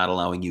not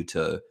allowing you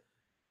to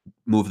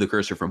move the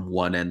cursor from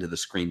one end of the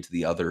screen to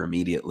the other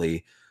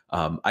immediately.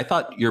 I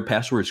thought your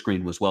password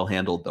screen was well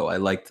handled, though. I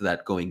liked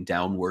that going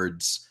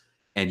downwards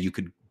and you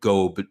could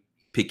go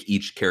pick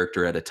each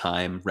character at a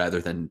time rather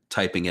than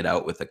typing it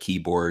out with a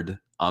keyboard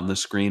on the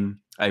screen.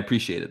 I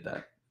appreciated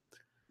that.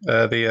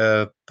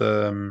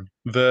 The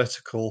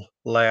vertical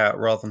layout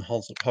rather than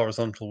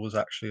horizontal was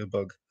actually a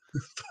bug.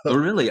 Oh,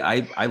 really?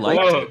 I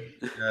liked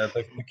it.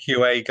 The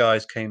QA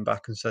guys came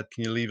back and said,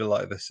 "Can you leave it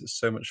like this? It's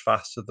so much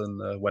faster than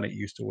when it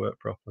used to work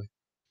properly."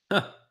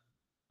 Huh.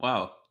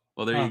 Wow.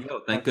 Well, there you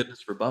go. Thank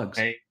goodness for bugs.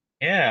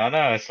 Yeah, I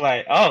know. It's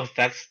like,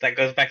 that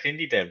goes back to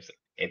indie devs.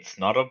 It's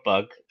not a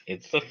bug.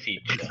 It's a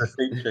feature. It's a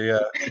feature, yeah.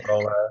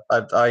 Well,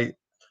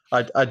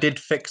 I did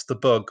fix the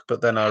bug,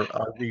 but then I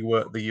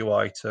reworked the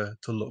UI to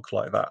look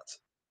like that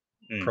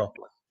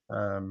properly.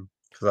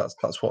 Because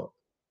that's what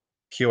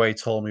QA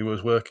told me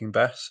was working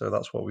best, so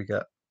that's what we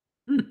get.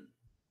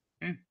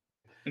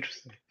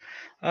 Interesting.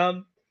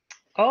 One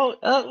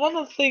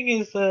other thing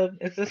is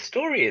the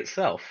story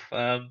itself.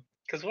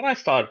 Because when I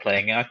started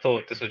playing it, I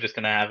thought this was just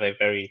going to have a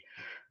very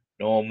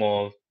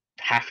normal,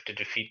 have to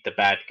defeat the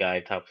bad guy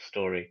type of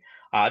story.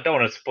 I don't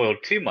want to spoil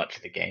too much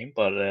of the game,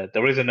 but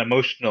there is an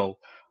emotional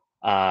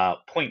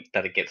point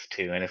that it gets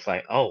to, and it's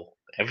like, oh,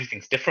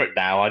 everything's different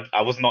now.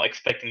 I was not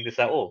expecting this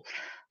at all.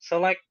 So,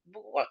 like,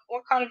 what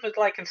kind of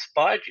like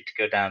inspired you to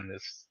go down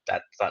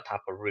that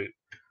type of route?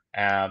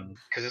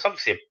 Because it's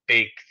obviously a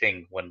big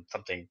thing when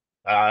something.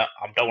 I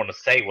don't want to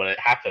say when it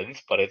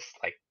happens, but it's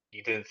like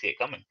you didn't see it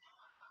coming.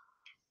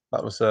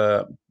 That was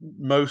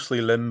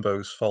mostly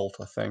Limbo's fault,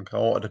 I think. I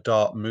wanted a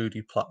dark,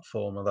 moody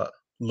platformer that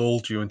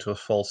lulled you into a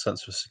false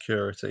sense of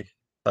security.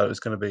 That it was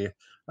going to be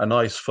a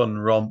nice, fun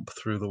romp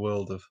through the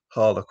world of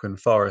Harlequin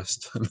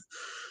Forest. And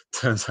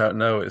turns out,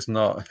 no, it's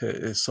not.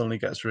 It suddenly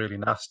gets really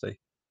nasty.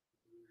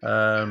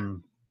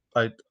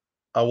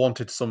 I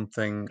wanted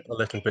something a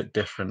little bit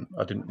different.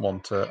 I didn't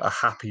want a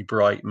happy,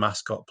 bright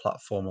mascot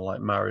platformer like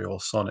Mario or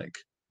Sonic.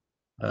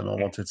 I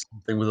wanted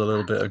something with a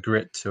little bit of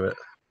grit to it.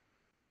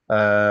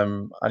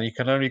 And you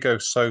can only go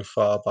so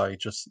far by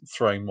just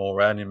throwing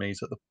more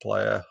enemies at the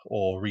player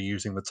or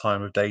reusing the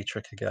time of day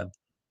trick again.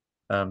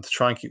 To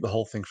try and keep the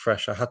whole thing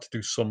fresh, I had to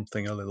do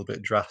something a little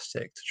bit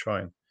drastic to try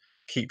and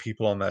keep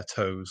people on their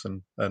toes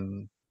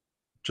and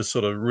just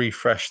sort of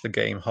refresh the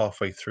game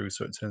halfway through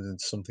so it turns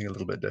into something a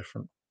little bit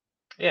different.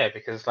 Yeah,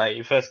 because like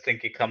you first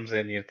think it comes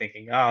in, you're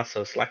thinking,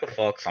 so it's like a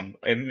fox. I'm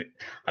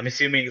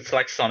assuming it's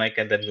like Sonic,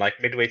 and then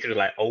like midway through,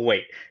 like, oh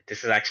wait,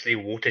 this is actually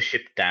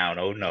Watership Down.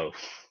 Oh no.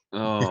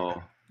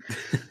 Oh.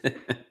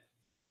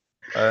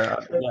 Yeah,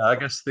 I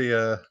guess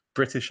the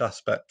British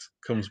aspect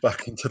comes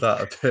back into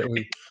that a bit.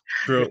 We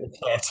grew up with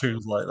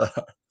cartoons like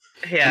that.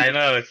 Yeah, I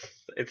know.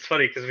 It's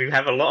funny because we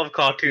have a lot of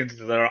cartoons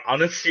that are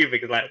unassuming.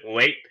 It's like,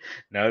 wait,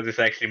 no, this is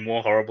actually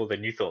more horrible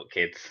than you thought,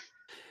 kids.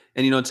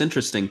 And it's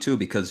interesting too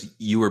because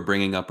you were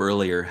bringing up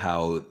earlier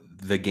how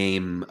the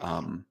game,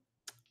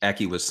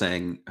 Aki was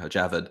saying,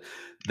 Javed,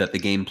 that the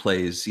game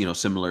plays,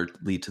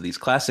 similarly to these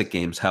classic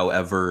games.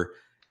 However,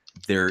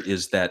 there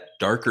is that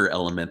darker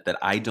element that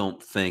I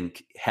don't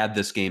think, had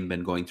this game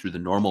been going through the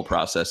normal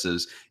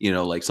processes,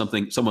 like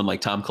someone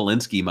like Tom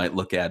Kalinske might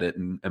look at it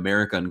in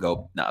America and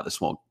go, "Nah,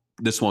 this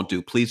won't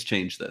do. Please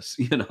change this."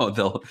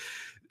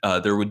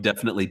 There would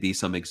definitely be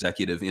some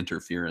executive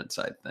interference,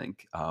 I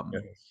think.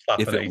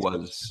 If it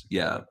was,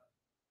 yeah.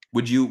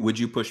 Would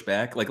you push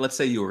back? Like, let's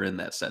say you were in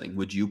that setting.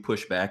 Would you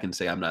push back and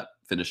say, "I'm not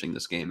finishing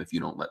this game if you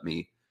don't let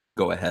me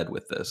go ahead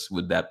with this"?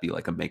 Would that be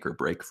like a make or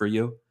break for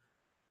you?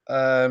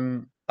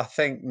 I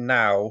think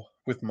now,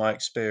 with my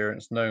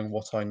experience, knowing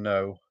what I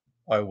know,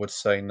 I would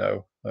say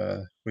no.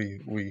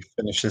 We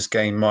finish this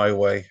game my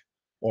way,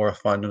 or I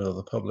find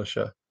another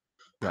publisher.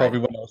 Probably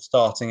Right. when I was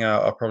starting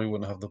out, I probably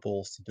wouldn't have the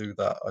balls to do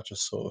that. I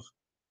just sort of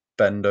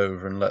bend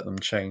over and let them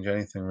change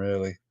anything,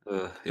 really.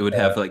 It would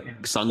have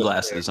like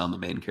sunglasses on the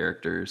main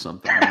character or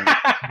something.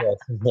 Yeah,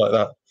 something like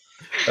that.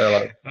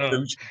 Like Oh.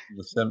 Pooch from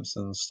the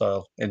Simpsons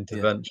style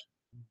intervention.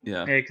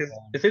 Yeah. Yeah, because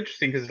it's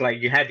interesting because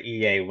like you had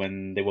EA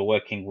when they were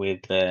working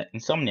with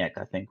Insomniac,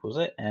 I think, was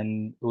it?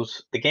 And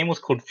the game was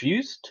called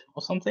Fused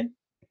or something.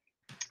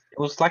 It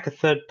was like a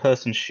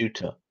third-person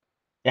shooter.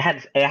 It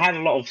had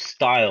a lot of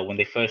style when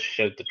they first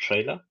showed the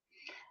trailer,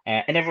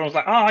 and everyone was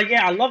like, "Oh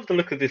yeah, I love the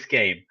look of this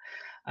game."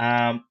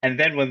 And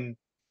then when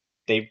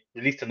they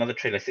released another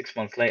trailer 6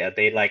 months later,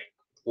 they like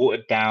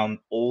watered down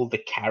all the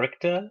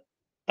character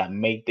that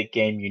made the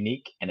game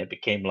unique, and it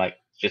became like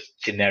just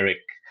generic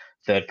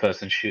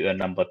third-person shooter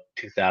number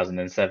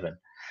 2007.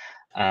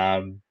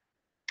 And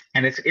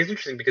it's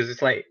interesting because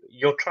it's like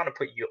you're trying to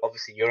put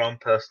obviously your own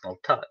personal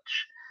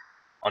touch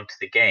onto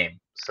the game.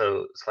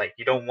 So it's like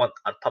you don't want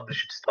a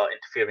publisher to start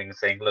interfering and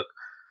saying, "Look,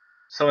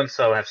 so and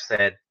so have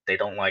said they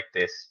don't like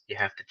this. You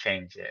have to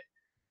change it."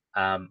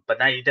 But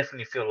now you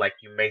definitely feel like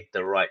you made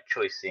the right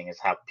choice, seeing as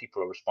how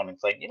people are responding,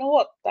 saying, "You know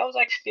what? That was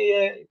actually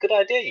a good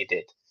idea you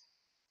did."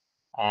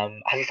 Have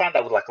you found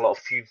that with like a lot of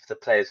few of the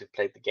players who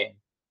played the game?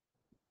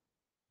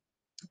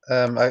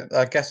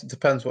 I guess it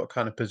depends what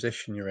kind of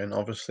position you're in.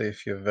 Obviously,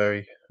 if you're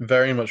very,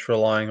 very much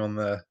relying on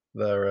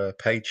their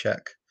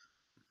paycheck,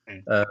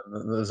 Mm.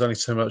 there's only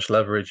so much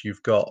leverage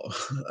you've got.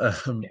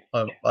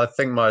 I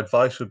think my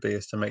advice would be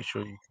is to make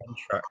sure your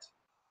contract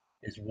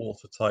is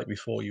watertight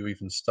before you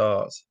even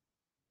start.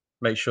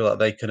 Make sure that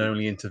they can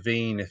only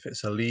intervene if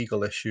it's a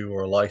legal issue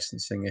or a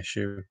licensing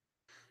issue,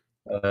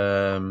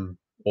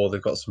 or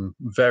they've got some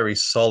very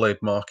solid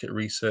market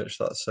research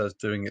that says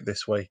doing it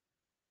this way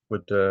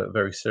would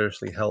very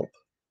seriously help.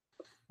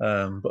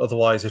 But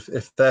otherwise,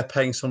 if they're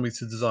paying somebody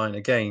to design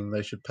a game,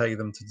 they should pay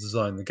them to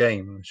design the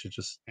game. They should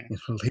just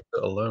leave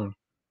it alone.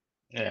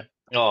 Yeah.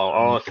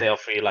 Or if they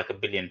offer you like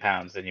 £1 billion,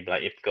 then you'd be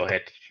like, "Yep, go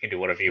ahead. You can do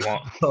whatever you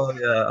want." Oh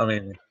yeah, I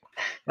mean,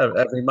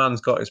 every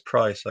man's got his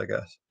price, I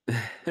guess.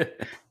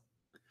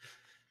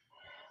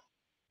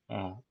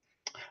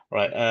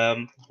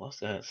 Right.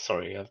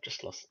 Sorry, I've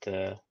just lost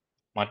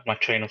my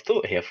train of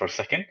thought here for a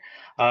second.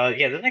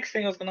 Yeah, the next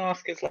thing I was going to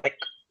ask is like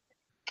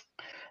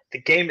the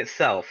game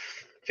itself,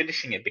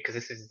 finishing it, because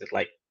this is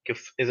like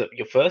is it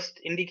your first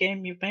indie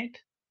game you've made?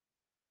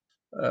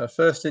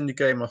 First indie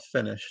game I've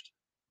finished.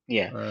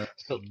 Yeah. Um,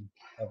 So,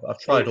 I've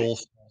so tried all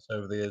sorts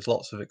over the years,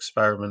 lots of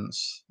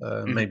experiments,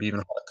 maybe even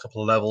had a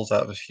couple of levels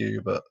out of a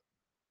few, but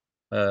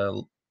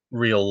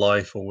real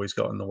life always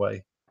got in the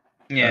way.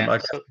 yeah. I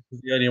guess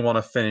the only one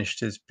I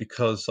finished is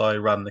because I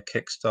ran the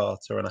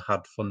Kickstarter and I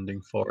had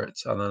funding for it,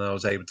 and then I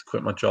was able to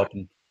quit my job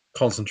and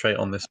concentrate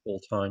on this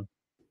full time.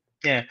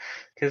 Yeah,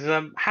 because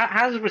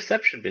how's the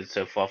reception been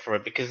so far for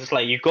it? Because it's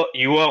like you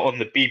were on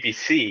the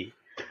BBC,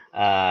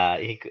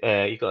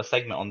 you got a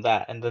segment on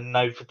that, and then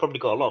now you've probably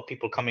got a lot of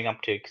people coming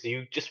up to it because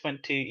you just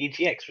went to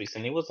EGX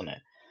recently, wasn't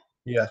it?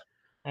 Yeah,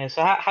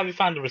 So how have you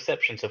found the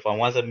reception so far?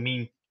 And what does it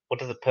mean? What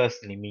does it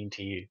personally mean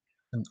to you?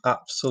 and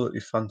absolutely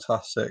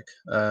fantastic.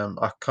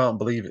 I can't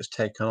believe it's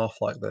taken off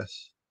like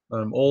this.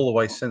 All the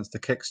way since the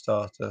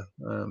Kickstarter.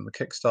 The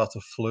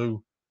Kickstarter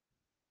flew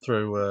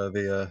through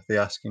the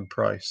asking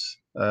price.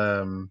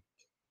 I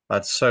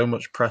had so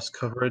much press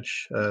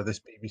coverage. This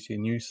BBC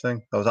News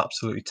thing that was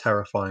absolutely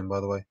terrifying, by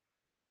the way.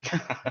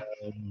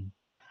 Um,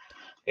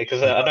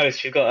 Because I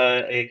noticed you got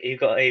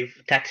a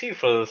tattoo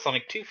for the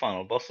Sonic 2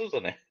 final boss,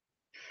 wasn't it?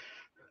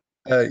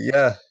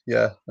 Yeah.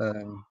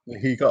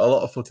 He got a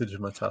lot of footage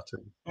of my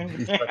tattoo.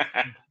 He tried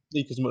to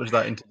sneak as much of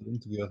that into the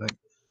interview, I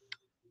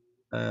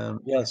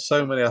think. Yeah,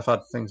 so many. I've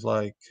had things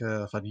like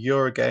I've had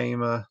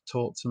Eurogamer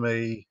talk to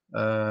me,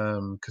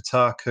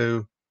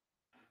 Kotaku,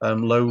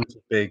 loads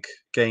of big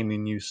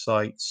gaming news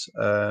sites.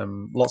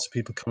 Lots of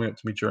people coming up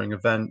to me during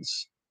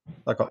events.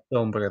 I got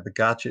filmed by the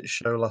Gadget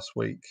Show last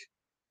week.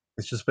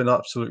 It's just been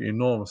absolutely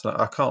enormous. And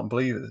I can't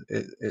believe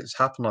it's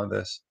happened like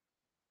this.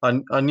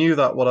 I knew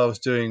that what I was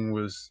doing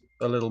was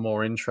a little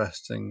more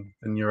interesting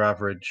than your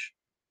average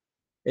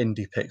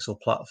indie pixel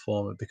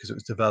platformer because it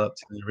was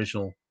developed in the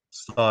original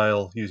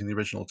style using the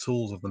original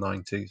tools of the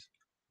 90s,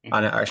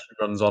 and it actually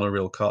runs on a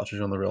real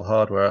cartridge on the real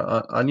hardware.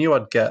 I knew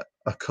I'd get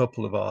a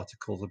couple of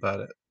articles about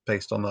it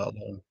based on that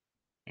alone,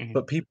 Mhm.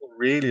 but people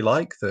really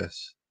like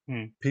this.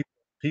 Mhm.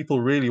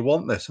 People really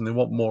want this, and they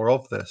want more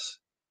of this.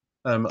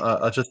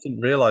 I just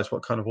didn't realize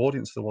what kind of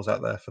audience there was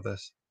out there for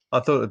this. I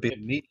thought it'd be a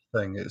neat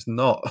thing. It's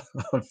not.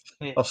 I've,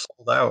 Yeah. I've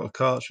sold out of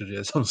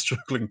cartridges. I'm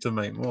struggling to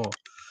make more.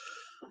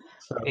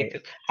 So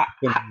Because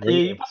it's been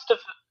you real. must have,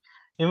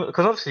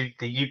 because obviously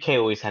the UK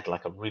always had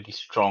like a really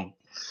strong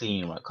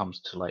scene when it comes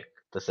to like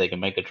the Sega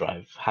Mega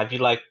Drive. Have you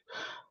like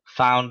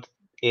found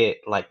it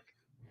like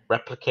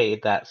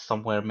replicated that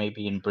somewhere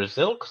maybe in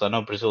Brazil? Because I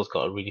know Brazil's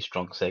got a really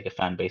strong Sega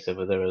fan base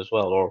over there as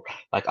well, or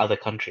like other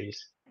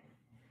countries.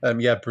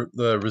 Yeah,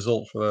 the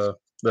result for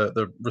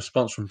the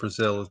response from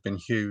Brazil has been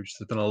huge.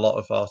 There's been a lot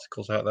of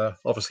articles out there.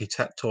 Obviously,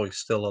 Tectoy's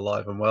still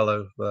alive and well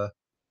over there.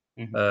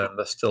 Mhm.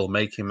 They're still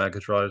making Mega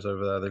Drives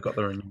over there. They've got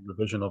their own new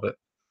revision of it.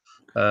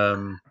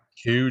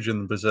 Huge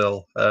in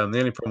Brazil. The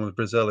only problem with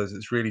Brazil is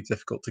it's really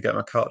difficult to get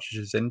my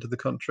cartridges into the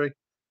country.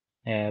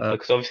 Yeah, Uh,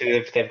 because obviously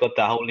they've got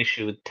that whole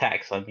issue with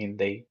tax. I mean,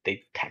 they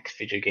tax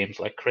video games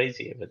like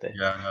crazy over there.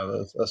 yeah,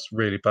 no, that's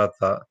really bad.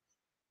 That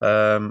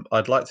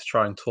I'd like to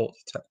try and talk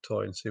to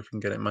Tectoy and see if we can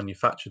get it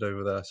manufactured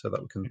over there so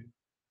that we can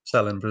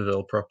sell in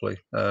Brazil properly.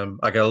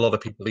 I get a lot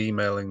of people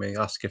emailing me,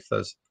 ask if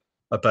there's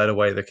a better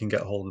way they can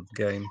get hold of the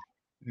game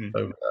Mm.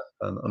 over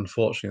there, and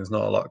unfortunately, there's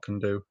not a lot I can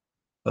do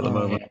at the Oh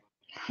moment. yeah.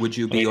 Would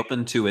you I be mean,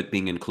 open to it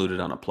being included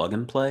on a plug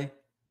and play?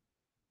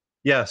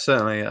 Yeah,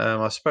 certainly.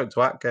 I spoke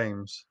to At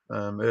Games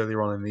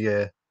earlier on in the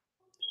year,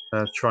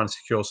 trying to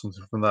secure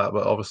something from that,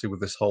 but obviously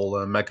with this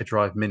whole Mega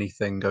Drive Mini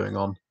thing going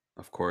on,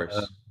 Of uh,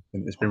 course.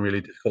 it's been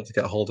really difficult to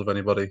get hold of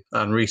anybody.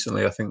 And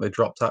recently, I think they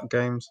dropped At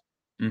Games.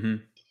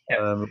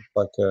 Mm-hmm.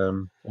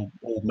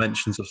 All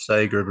mentions of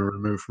Sega have been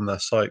removed from their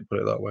site. Put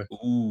it that way.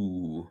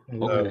 Ooh. Uh,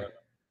 Okay. ooh.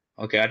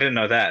 Okay, I didn't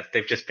know that.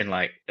 They've just been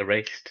like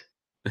erased.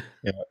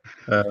 yeah,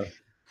 uh,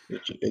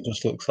 it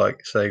just looks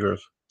like Sega have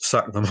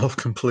sacked them off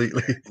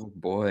completely. Oh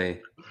boy.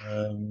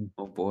 Um,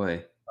 Oh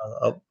boy.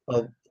 I'll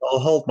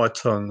hold my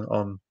tongue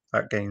on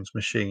At Games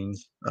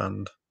machines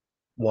and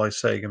why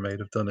Sega may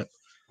have done it.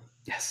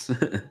 Yes.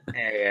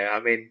 Yeah, I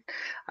mean,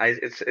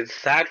 it's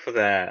sad for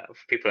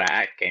for people at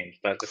Act Games,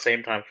 but at the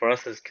same time, for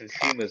us as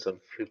consumers of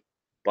who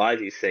buy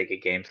these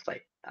Sega games,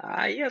 like,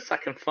 yes, I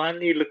can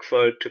finally look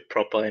forward to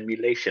proper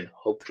emulation.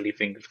 Hopefully,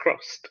 fingers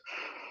crossed.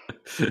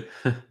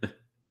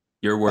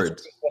 Your I think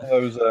words. it's one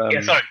of those.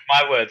 Yeah, sorry,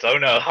 my words. Oh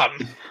no, I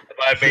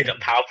made a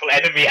powerful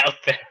enemy out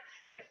there.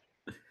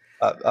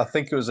 I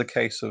think it was a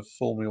case of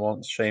fool me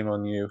once, shame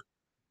on you.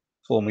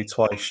 Fool me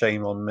twice,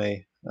 shame on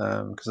me.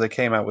 Because they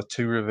came out with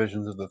two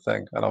revisions of the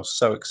thing, and I was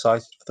so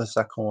excited for the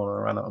second one, and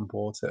I ran out and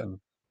bought it. And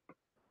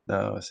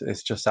no,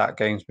 it's just At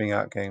Games being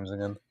At Games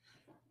again.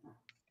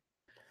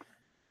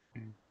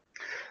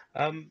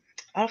 Um,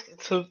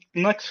 so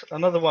next,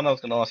 another one I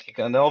was going to ask you,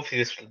 and obviously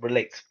this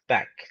relates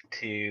back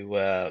to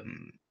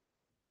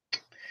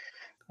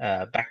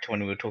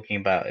when we were talking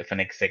about if an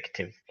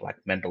executive like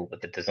meddled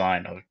with the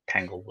design of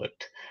Tanglewood.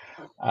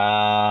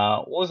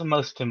 What was the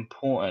most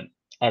important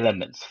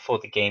elements for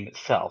the game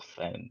itself,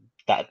 and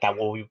that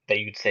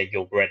you'd say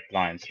your red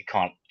lines, you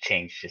can't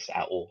change this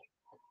at all.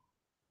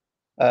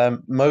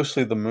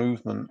 Mostly the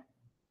movement.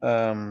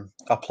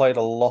 I played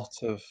a lot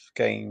of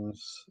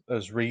games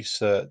as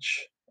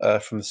research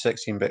from the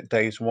 16-bit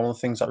days. One of the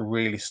things that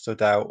really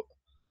stood out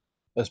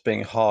as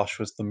being harsh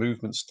was the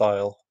movement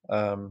style.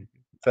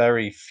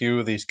 Very few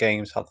of these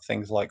games had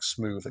things like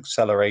smooth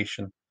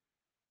acceleration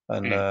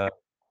and Mm,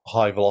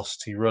 high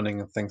velocity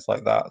running and things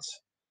like that.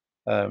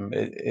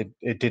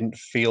 It didn't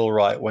feel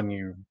right when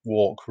you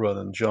walk, run,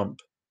 and jump.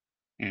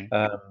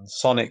 mm,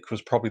 Sonic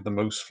was probably the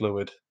most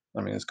fluid.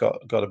 I mean, it's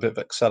got a bit of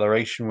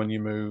acceleration when you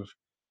move.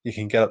 You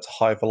can get up to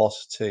high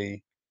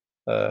velocity.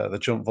 The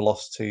jump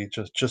velocity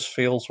just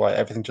feels right.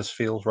 Everything just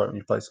feels right when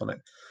you play Sonic.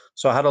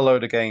 So I had a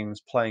load of games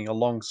playing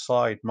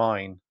alongside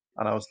mine,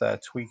 and I was there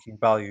tweaking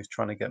values,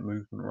 trying to get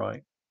movement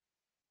right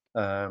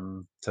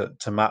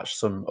to match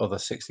some other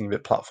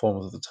 16-bit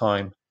platforms at the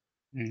time.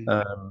 mm.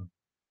 Um,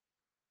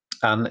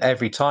 and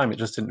every time it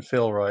just didn't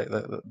feel right.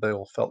 They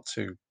all felt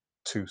too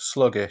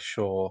sluggish,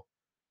 or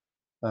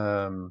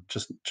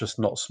just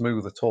not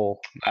smooth at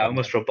all.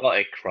 Almost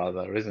robotic,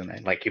 rather, isn't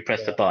it? Like you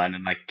press the button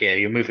and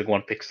you're moving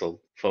 1 pixel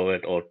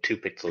forward or 2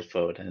 pixels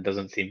forward, and it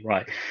doesn't seem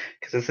right.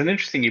 Because it's an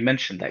interesting you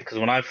mentioned that. Because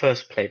when I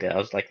first played it, I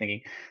was like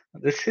thinking,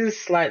 this is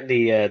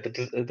slightly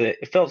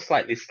it felt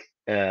slightly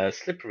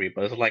slippery,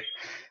 but it was like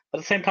at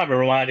the same time it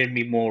reminded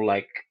me more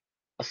like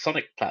a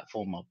Sonic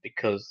platformer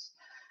because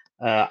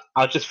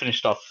I just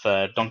finished off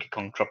Donkey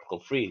Kong Tropical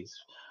Freeze,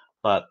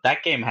 but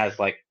that game has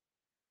like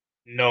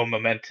no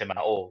momentum at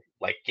all.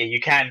 Like, yeah, you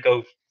can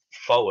go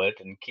forward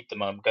and keep the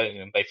momentum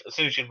going, but as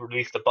soon as you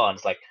release the button,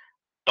 it's like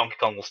Donkey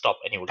Kong will stop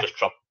and he will just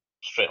drop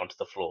straight onto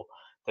the floor.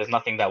 There's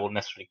nothing that will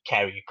necessarily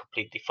carry you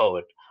completely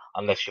forward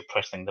unless you're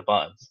pressing the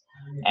buttons.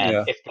 And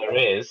Yeah. if there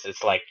is,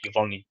 it's like you've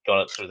only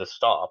got it through the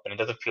startup, and it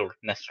doesn't feel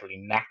necessarily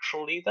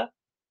natural either.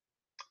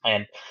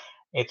 And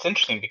it's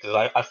interesting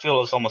because I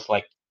feel it's almost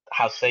like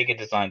how Sega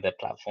designed their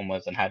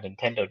platformers and how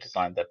Nintendo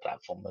designed their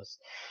platformers.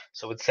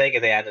 So with Sega,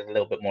 they added a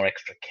little bit more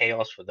extra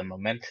chaos with the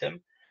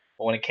momentum.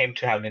 But when it came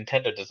to how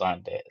Nintendo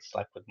designed it, it's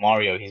like with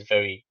Mario, he's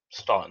very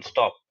start and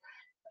stop.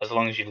 As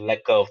long as you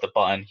let go of the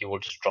button, he will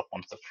just drop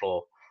onto the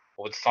floor.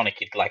 But with Sonic,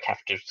 you'd like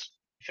have to,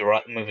 if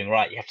you're moving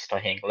right, you have to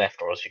start hitting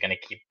left, or else you're going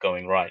to keep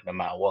going right no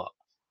matter what.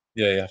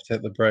 Yeah, you have to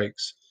hit the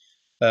brakes.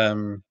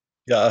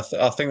 Yeah,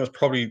 I think that's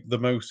probably the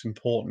most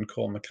important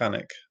core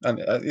mechanic, and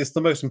it's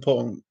the most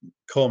important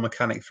core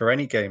mechanic for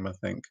any game. I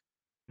think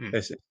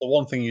it's the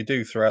one thing you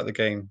do throughout the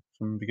game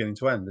from beginning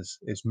to end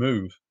is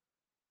move.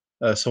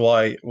 So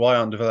why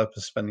aren't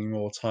developers spending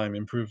more time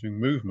improving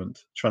movement,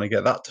 trying to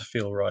get that to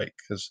feel right?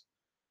 Because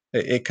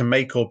it can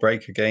make or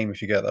break a game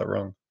if you get that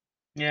wrong.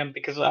 Yeah,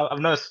 because I've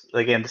noticed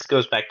again, this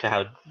goes back to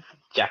how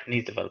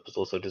Japanese developers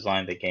also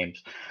design their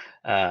games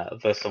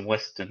versus some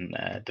Western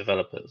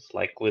developers.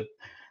 Like with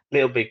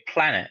Little Big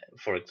Planet,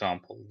 for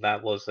example,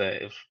 that was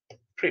it was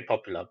pretty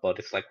popular, but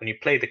it's like when you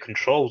play the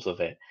controls of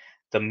it,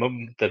 the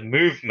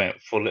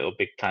movement for Little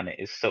Big Planet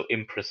is so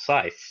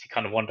imprecise. You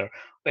kind of wonder,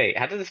 wait,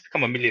 how did this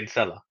become a million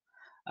seller?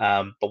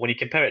 But when you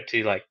compare it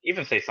to like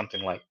even say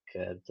something like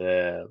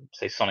the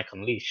say Sonic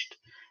Unleashed,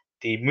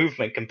 the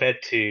movement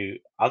compared to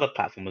other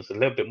platforms is a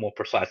little bit more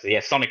precise. Yeah,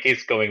 Sonic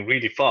is going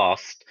really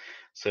fast,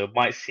 so it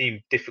might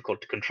seem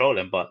difficult to control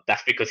him, but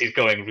that's because he's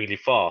going really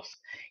fast.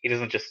 He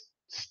doesn't just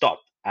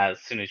stop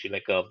as soon as you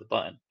let go of the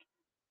button.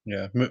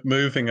 Yeah,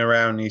 moving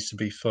around needs to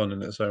be fun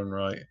in its own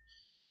right.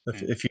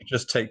 If you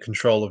just take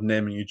control of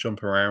Nim and you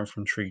jump around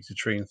from tree to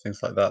tree and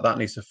things like that, that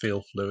needs to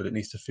feel fluid. It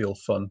needs to feel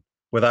fun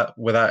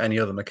without any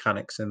other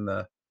mechanics in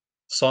there.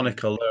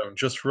 Sonic alone,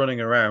 just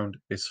running around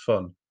is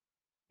fun.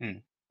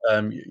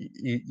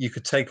 You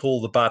could take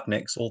all the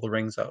badniks, all the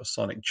rings out of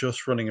Sonic.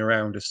 Just running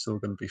around is still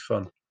going to be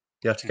fun.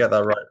 You have to get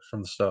that right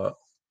from the start.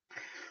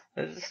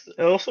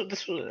 Also,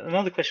 this was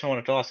another question I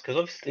wanted to ask because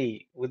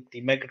obviously with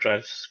the Mega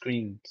Drive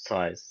screen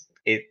size,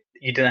 you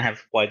didn't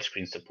have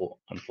widescreen support,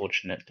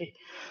 unfortunately.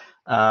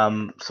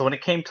 So when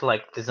it came to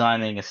like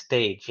designing a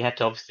stage, you had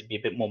to obviously be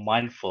a bit more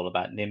mindful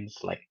about Nim's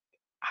like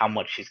how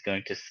much he's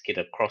going to skid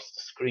across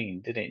the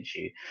screen, didn't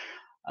you?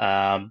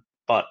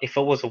 But if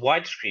it was a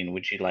widescreen,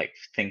 would you like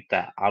think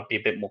that I'd be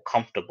a bit more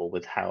comfortable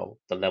with how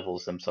the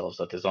levels themselves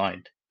are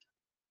designed?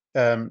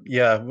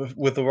 Yeah,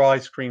 with the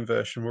widescreen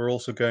version, we're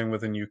also going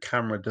with a new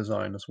camera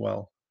design as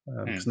well.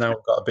 Because now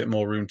we've got a bit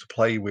more room to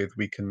play with.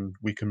 We can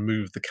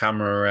move the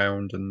camera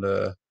around and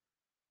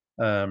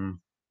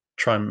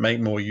try and make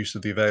more use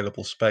of the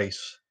available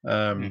space.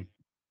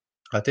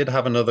 I did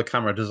have another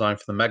camera design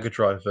for the Mega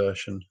Drive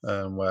version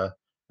where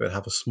it would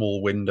have a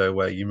small window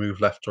where you move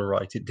left or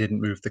right. It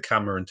didn't move the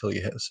camera until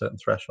you hit a certain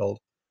threshold.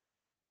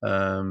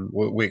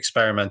 We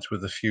experimented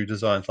with a few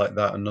designs like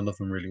that, and none of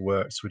them really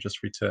worked. So we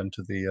just returned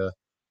to the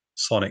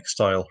Sonic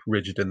style,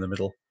 rigid in the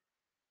middle.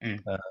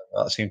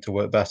 That seemed to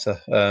work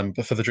better.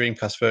 But for the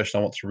Dreamcast version,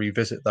 I want to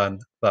revisit that,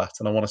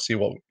 and I want to see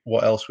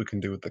what else we can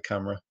do with the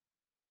camera.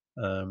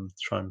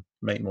 Try and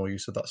make more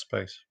use of that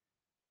space.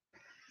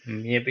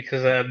 Yeah,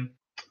 because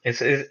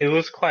it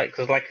was quite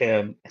because like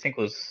I think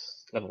it was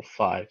level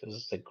 5. It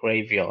was the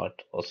graveyard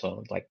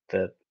also like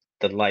the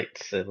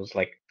lights. It was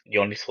like you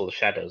only saw the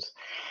shadows.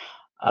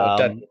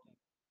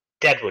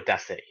 Deadwood,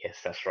 that's it. Yes,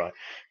 that's right.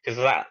 Because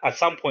at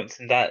some points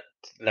in that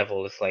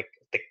level, it's like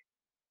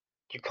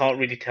you can't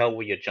really tell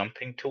where you're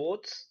jumping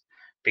towards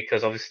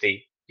because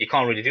obviously you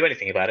can't really do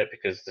anything about it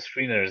because the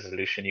screen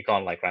resolution you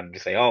can't like randomly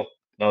say, oh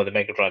no, the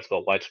Mega Drive's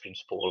got widescreen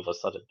support all of a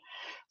sudden.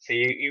 So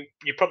you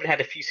probably had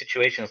a few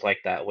situations like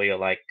that where you're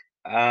like,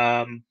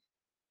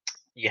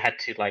 you had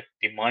to like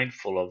be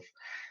mindful of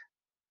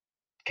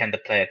can the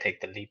player take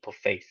the leap of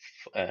faith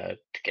to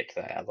get to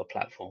that other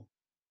platform.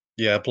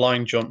 Yeah,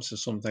 blind jumps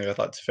is something I'd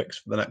like to fix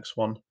for the next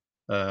one,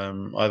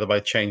 either by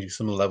changing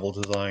some of the level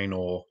design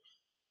or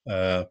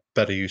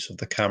better use of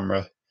the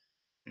camera.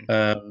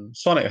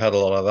 Sonic had a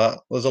lot of that.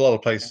 There's a lot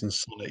of places in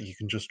Sonic you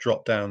can just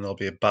drop down, there'll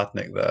be a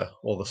badnik there,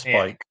 or the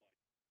spike.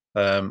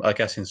 I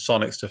guess in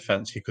Sonic's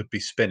defense, he could be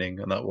spinning,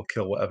 and that will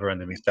kill whatever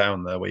enemy's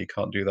down there, where you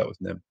can't do that with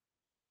Nim.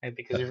 Yeah,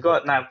 because you've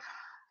got now,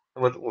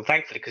 well,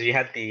 thankfully, because you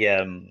had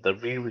the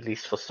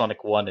re-release for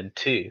Sonic 1 and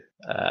 2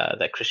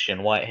 that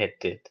Christian Whitehead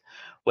did,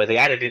 where they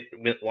added it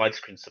with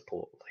widescreen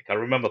support. Like I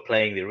remember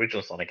playing the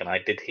original Sonic, and I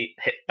did hit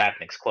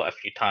badniks quite a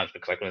few times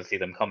because I couldn't see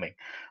them coming.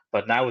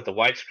 But now with the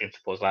widescreen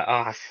support, it's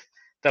like,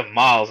 they're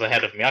miles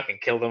ahead of me. I can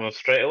kill them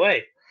straight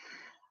away.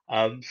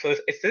 So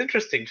it's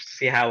interesting to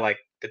see how like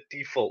the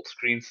default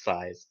screen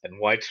size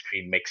and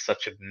widescreen makes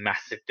such a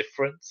massive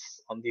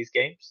difference on these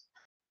games.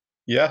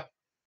 Yeah.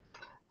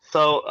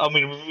 So I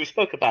mean, we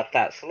spoke about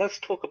that. So let's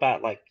talk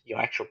about like your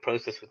actual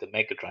process with the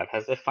Mega Drive.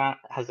 Has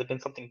there been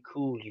something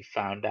cool you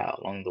found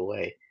out along the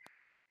way?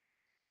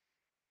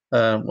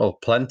 Well,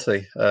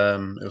 plenty. It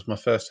was my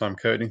first time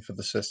coding for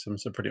the system,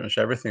 so pretty much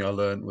everything I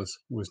learned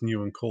was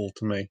new and cool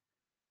to me.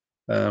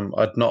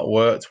 I'd not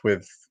worked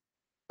with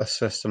a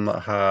system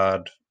that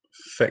had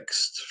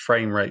fixed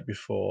frame rate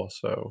before,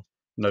 so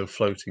no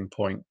floating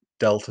point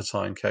delta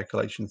time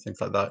calculation,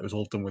 things like that. It was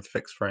all done with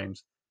fixed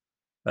frames.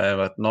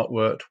 I'd not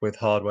worked with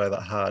hardware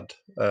that had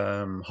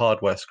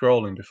hardware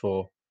scrolling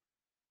before.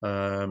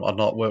 I'd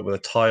not worked with a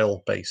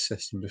tile-based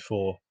system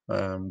before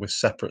with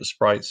separate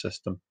sprite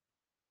system.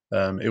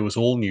 It was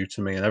all new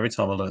to me, and every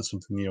time I learned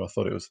something new, I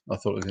thought it was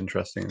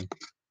interesting and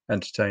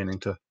entertaining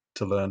to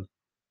learn.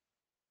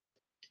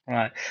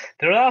 Right.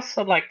 There are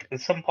also like in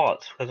some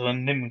parts because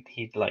when Nim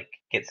he like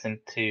gets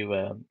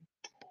into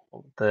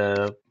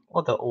the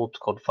what the old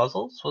called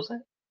fuzzles, was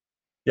it?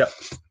 Yep.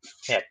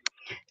 Yeah.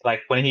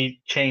 Like when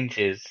he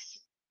changes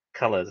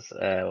colors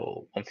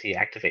once he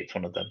activates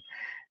one of them,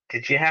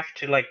 did you have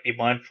to like be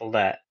mindful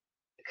that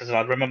because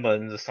I remember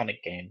in the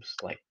Sonic games,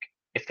 like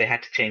if they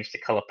had to change the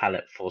color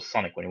palette for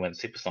Sonic when he went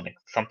Supersonic,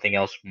 something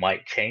else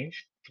might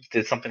change.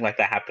 Did something like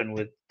that happen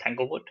with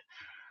Tanglewood?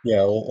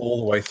 Yeah, all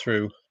the way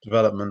through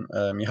development.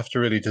 You have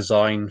to really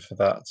design for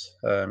that.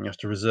 You have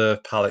to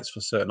reserve palettes for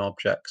certain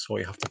objects, or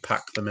you have to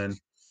pack them in.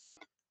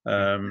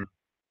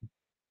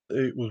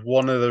 It was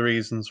one of the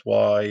reasons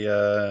why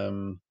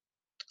the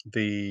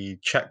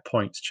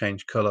checkpoints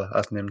change color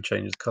as Nim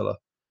changes color.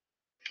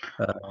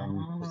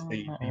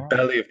 The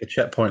belly of the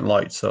checkpoint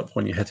lights up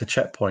when you hit a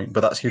checkpoint, but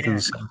that's using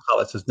the same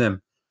palette as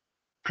Nim.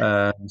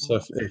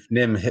 So if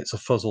Nim hits a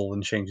fuzzle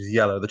and changes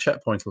yellow, the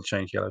checkpoint will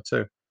change yellow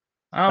too.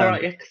 All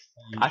right. Yeah.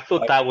 I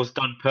thought that was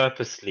done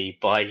purposely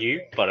by you,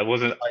 but it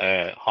wasn't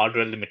a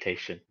hardware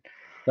limitation.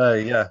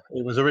 Yeah,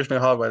 it was originally a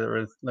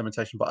hardware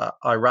limitation, but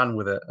I ran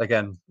with it.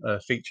 Again,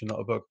 a feature, not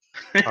a bug.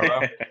 I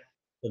ran with it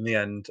in the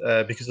end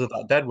because of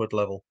that Deadwood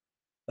level.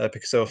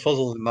 Because there were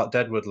fuzzles in that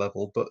Deadwood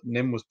level, but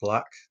Nim was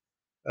black.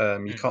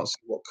 You can't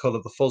see what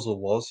color the fuzzle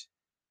was.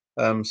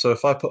 So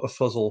if I put a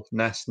fuzzle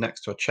nest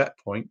next to a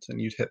checkpoint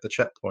and you'd hit the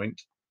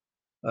checkpoint,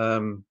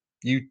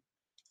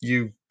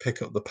 you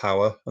pick up the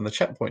power and the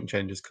checkpoint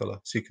changes color,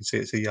 so you can see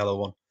it's a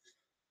yellow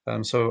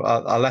one. So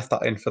I left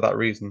that in for that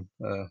reason,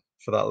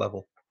 for that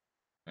level.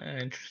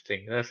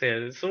 Interesting. That's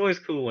it. It's always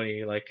cool when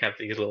you like have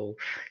these little.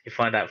 You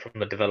find out from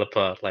the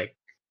developer like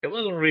it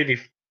wasn't really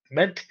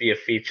meant to be a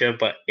feature,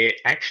 but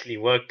it actually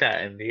worked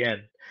out in the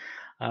end.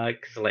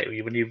 Because like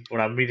when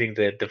I'm reading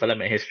the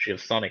development history of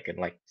Sonic and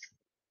like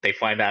they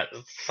find out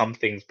some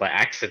things by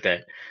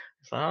accident,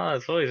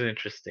 it's always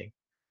interesting.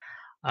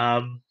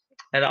 And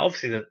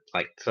obviously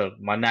so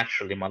my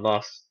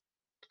last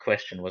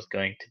question was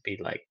going to be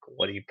like,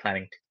 what are you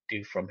planning to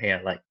do from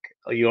here? Like,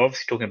 you're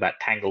obviously talking about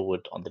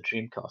Tanglewood on the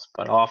Dreamcast,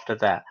 but after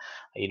that,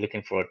 are you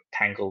looking for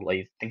Are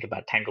you thinking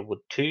about Tanglewood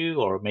 2,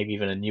 or maybe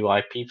even a new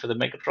IP for the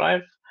Mega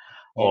Drive,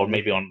 or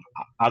maybe on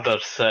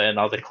certain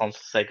other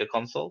Sega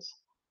consoles?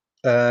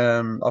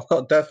 I've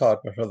got dev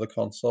hardware for other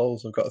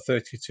consoles. I've got a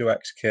 32X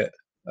kit.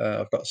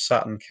 I've got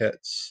Saturn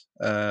kits,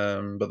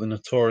 but they're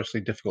notoriously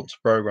difficult to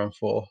program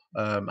for,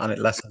 and it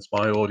lessens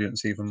my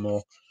audience even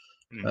more.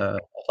 I'd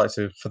like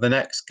to, for the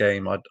next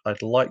game,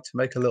 I'd like to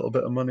make a little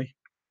bit of money.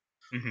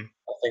 I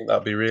think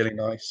that'd be really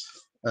nice.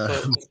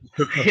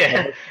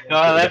 Yeah,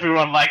 well,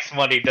 everyone likes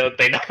money, don't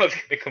they? No one's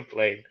going to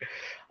complain.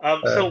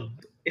 So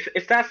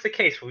if that's the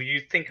case, will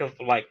you think of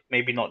like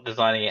maybe not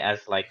designing it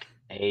as like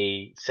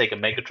a Sega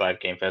Mega Drive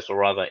game first, or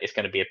rather it's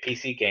going to be a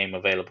PC game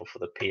available for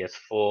the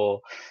PS4,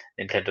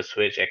 Nintendo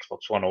Switch,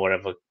 Xbox One, or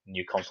whatever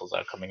new consoles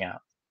are coming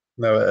out?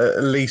 No,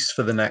 at least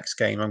for the next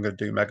game, I'm going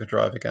to do Mega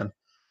Drive again.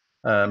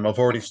 I've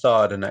already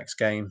started a next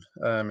game.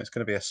 It's going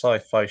to be a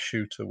sci-fi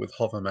shooter with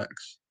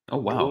hovermechs. Oh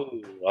wow!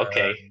 Ooh,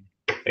 okay,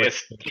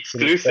 it's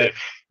exclusive.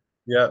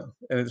 Yeah,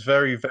 in its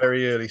very,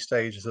 very early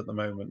stages at the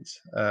moment.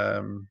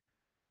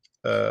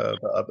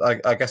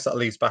 But I guess that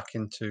leads back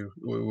into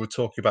we're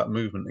talking about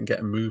movement and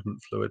getting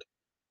movement fluid.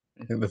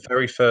 I think the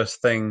very first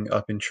thing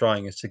I've been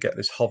trying is to get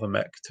this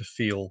hovermech to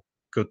feel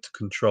good to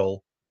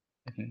control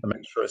and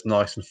make sure it's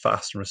nice and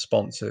fast and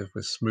responsive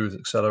with smooth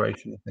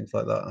acceleration and things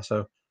like that.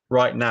 So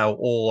right now,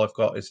 all I've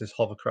got is this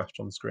hovercraft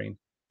on screen,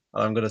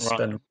 and I'm going to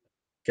spend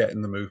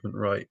getting the movement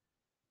right.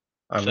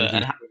 I'm going to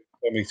do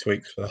so many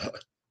tweaks for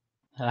that.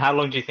 How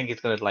long do you think it's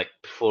going to like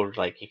before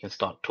like you can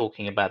start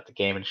talking about the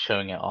game and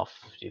showing it off?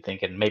 Do you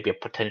think, and maybe a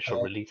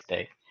potential release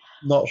date?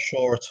 Not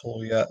sure at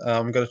all yet.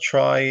 I'm going to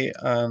try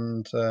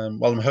and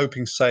I'm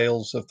hoping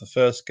sales of the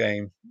first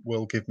game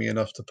will give me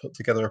enough to put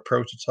together a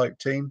prototype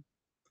team.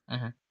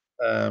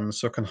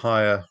 So I can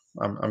hire.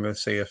 I'm going to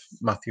see if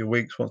Matthew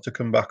Weeks wants to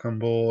come back on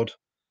board.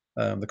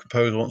 The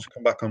composer wants to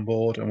come back on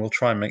board, and we'll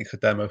try and make a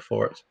demo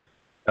for it.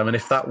 And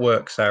if that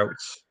works out,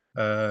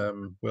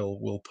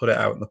 we'll put it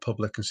out in the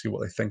public and see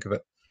what they think of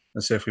it,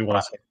 and see if we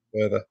want to take it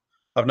further.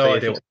 I've no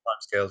idea what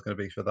the timescale is going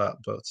to be for that,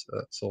 but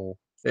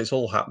it's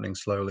all happening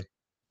slowly.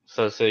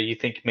 So you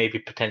think maybe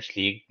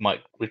potentially you might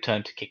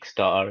return to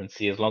Kickstarter and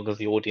see, as long as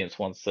the audience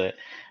wants it,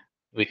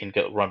 we can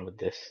run with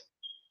this.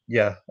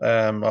 Yeah,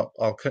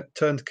 I'll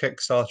turn to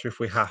Kickstarter if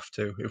we have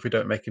to, if we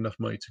don't make enough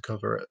money to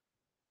cover it.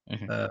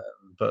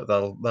 But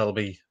that'll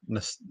be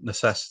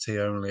necessity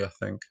only, I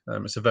think.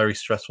 It's a very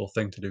stressful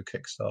thing to do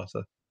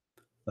Kickstarter.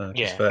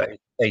 For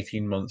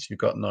 18 months, you've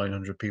got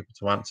 900 people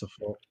to answer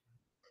for.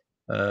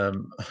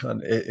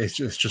 And it's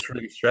just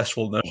really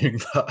stressful knowing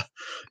that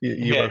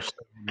you have so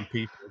many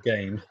people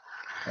again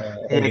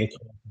over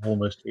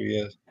almost 2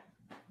 years.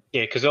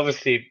 Yeah, because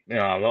obviously,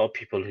 a lot of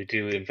people who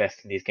do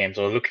invest in these games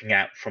are looking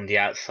at from the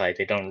outside.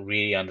 They don't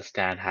really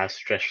understand how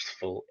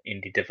stressful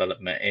indie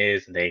development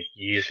is, and they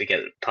usually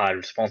get tired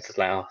responses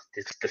like, "Oh,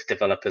 this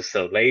developer's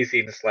so lazy,"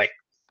 and it's like,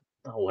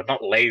 "No, we're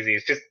not lazy.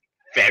 It's just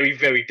very,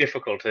 very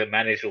difficult to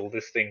manage all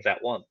these things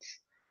at once."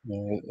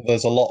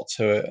 There's a lot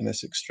to it, and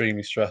it's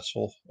extremely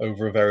stressful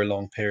over a very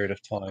long period of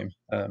time.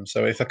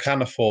 So if I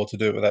can afford to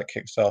do it without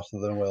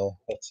Kickstarter, then we'll.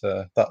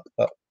 But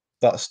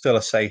that's still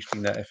a safety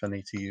net if I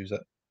need to use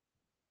it.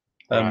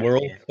 We're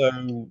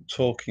also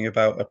talking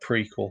about a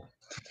prequel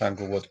to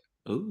Tanglewood.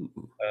 Ooh.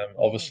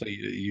 Obviously,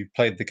 you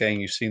played the game,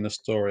 you've seen the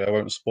story. I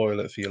won't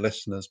spoil it for your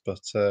listeners, but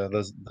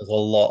there's a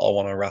lot I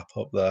want to wrap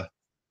up there.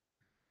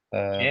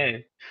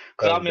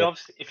 Because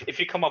obviously, if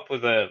you come up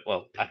with a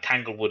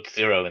Tanglewood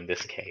 0 in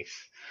this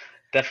case,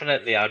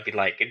 definitely I'd be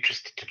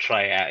interested to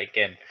try it out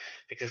again,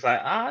 because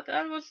that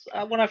was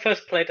when I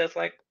first played. I was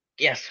like,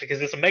 yes,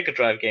 because it's a Mega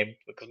Drive game,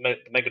 because the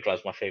Mega Drive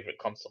is my favorite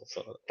console,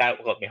 so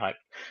that got me hyped.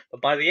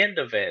 But by the end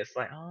of it, it's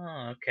like,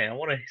 okay, I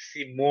want to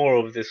see more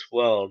of this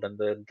world and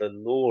the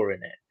lore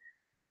in it.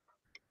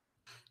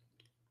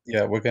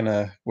 Yeah, we're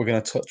gonna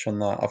touch on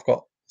that. I've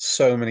got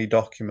so many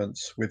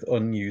documents with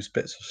unused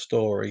bits of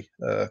story,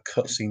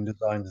 cutscene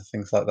designs, and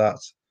things like that.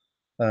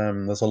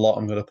 There's a lot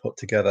I'm going to put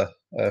together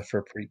for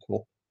a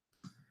prequel.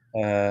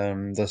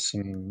 There's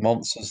some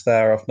monsters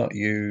there I've not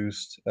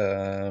used.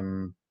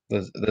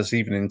 There's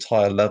even an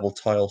entire level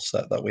tile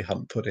set that we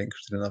haven't put in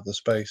because we didn't have the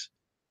space.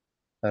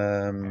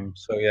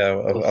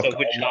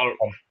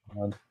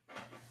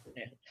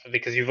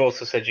 Because you've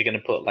also said you're going to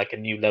put a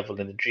new level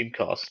in the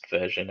Dreamcast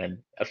version and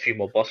a few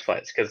more boss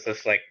fights. Because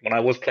it's when I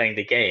was playing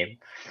the game,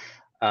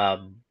 I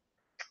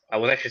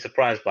was actually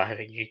surprised by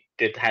having you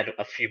had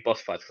a few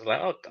boss fights.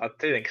 Because I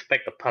didn't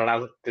expect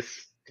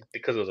this,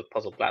 because it was a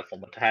puzzle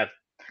platformer, to have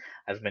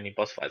as many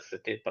boss fights as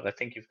it did. But I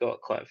think you've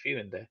got quite a few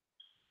in there.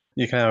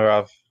 You can never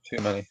have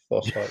too many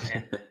boss fights.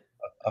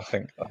 I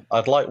think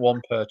I'd like one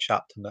per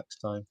chapter next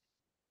time.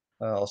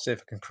 I'll see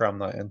if I can cram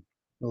that in.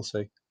 We'll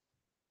see.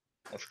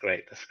 That's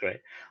great.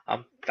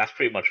 That's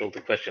pretty much all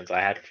the questions I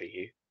had for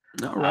you.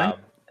 All right.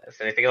 Is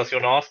there anything else you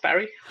want to ask,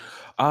 Barry?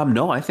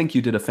 No, I think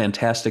you did a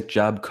fantastic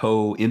job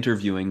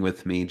co-interviewing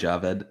with me,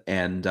 Javed.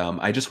 And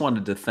I just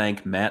wanted to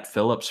thank Matt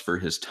Phillips for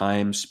his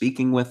time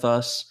speaking with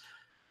us.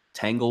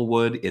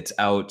 Tanglewood, it's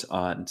out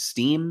on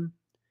Steam.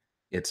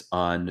 It's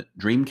on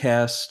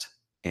Dreamcast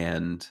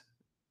it's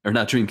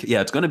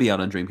going to be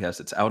out on Dreamcast.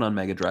 It's out on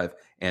Mega Drive,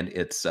 and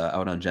it's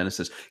out on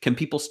Genesis. Can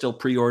people still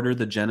pre-order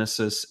the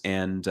Genesis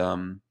and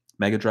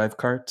Mega Drive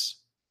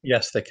carts?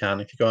 Yes, they can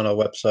if you go on our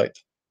website.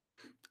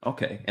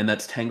 Okay, and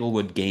that's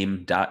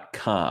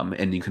tanglewoodgame.com,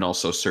 and you can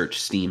also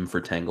search Steam for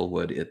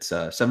Tanglewood. It's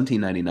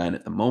 $17.99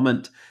 at the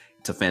moment.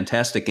 It's a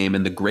fantastic game,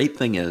 and the great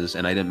thing is,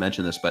 and I didn't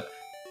mention this, but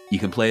you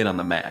can play it on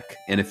the Mac.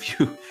 And if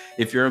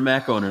you're a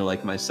Mac owner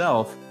like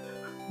myself,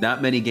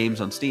 not many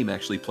games on Steam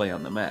actually play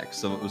on the Mac.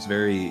 So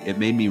it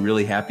made me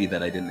really happy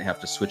that I didn't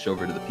have to switch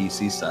over to the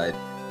PC side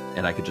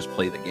and I could just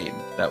play the game.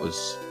 That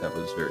was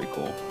very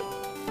cool.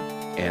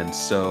 And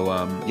so,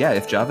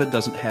 if Javed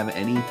doesn't have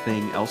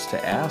anything else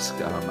to ask,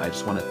 I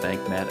just want to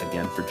thank Matt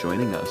again for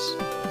joining us.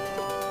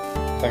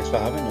 Thanks for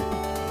having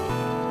me.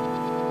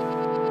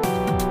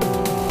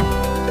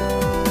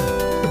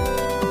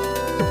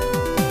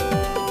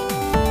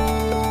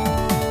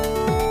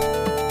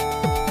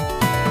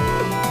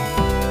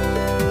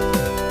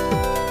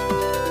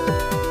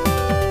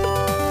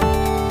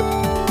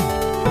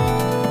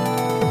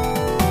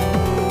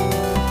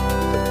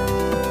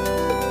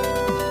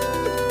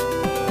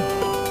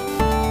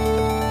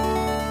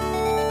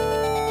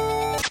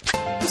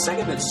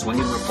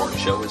 Swingin' Report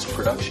Show is a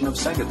production of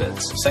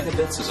Segabits.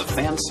 Segabits is a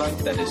fan site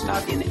that is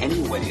not in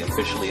any way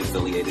officially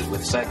affiliated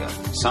with Sega.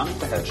 Sonic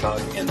the Hedgehog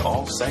and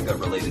all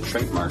Sega-related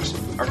trademarks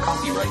are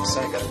copyright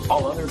Sega.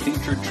 All other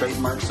featured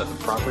trademarks are the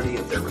property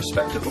of their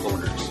respective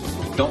owners.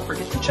 Don't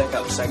forget to check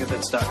out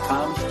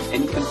Segabits.com,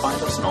 and you can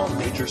find us on all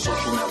major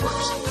social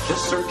networks.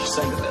 Just search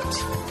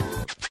Segabits.